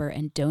a member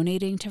and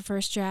donating to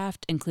First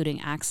Draft,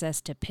 including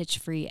access to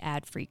pitch-free,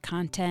 ad-free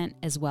content,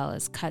 as well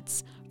as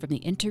cuts from the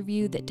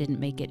interview that didn't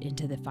make it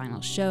into the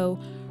final show,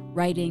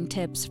 writing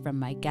tips from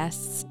my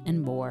guests,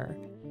 and more.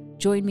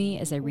 Join me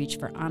as I reach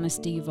for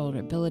honesty,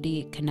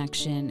 vulnerability,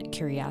 connection,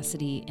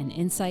 curiosity, and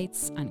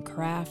insights on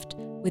craft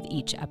with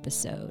each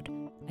episode.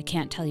 I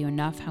can't tell you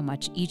enough how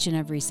much each and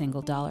every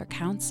single dollar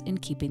counts in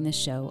keeping the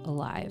show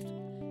alive.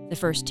 The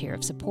first tier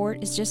of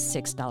support is just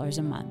 $6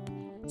 a month,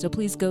 so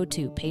please go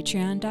to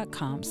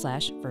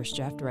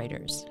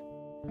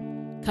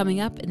patreon.com/firstdraftwriters.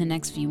 Coming up in the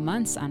next few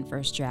months on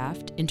First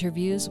Draft,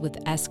 interviews with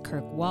S.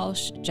 Kirk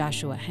Walsh,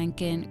 Joshua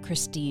Henkin,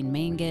 Christine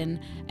Mangan,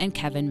 and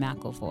Kevin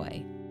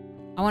McElvoy.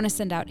 I want to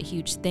send out a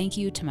huge thank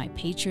you to my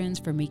patrons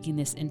for making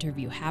this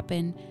interview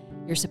happen.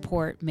 Your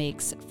support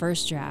makes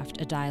First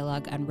Draft, a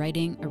dialogue on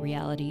writing, a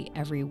reality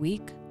every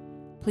week.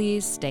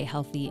 Please stay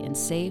healthy and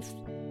safe.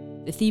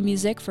 The theme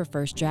music for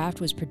First Draft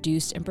was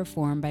produced and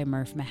performed by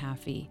Murph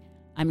Mahaffey.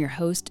 I'm your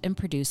host and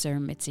producer,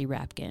 Mitzi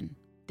Rapkin.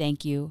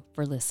 Thank you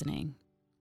for listening.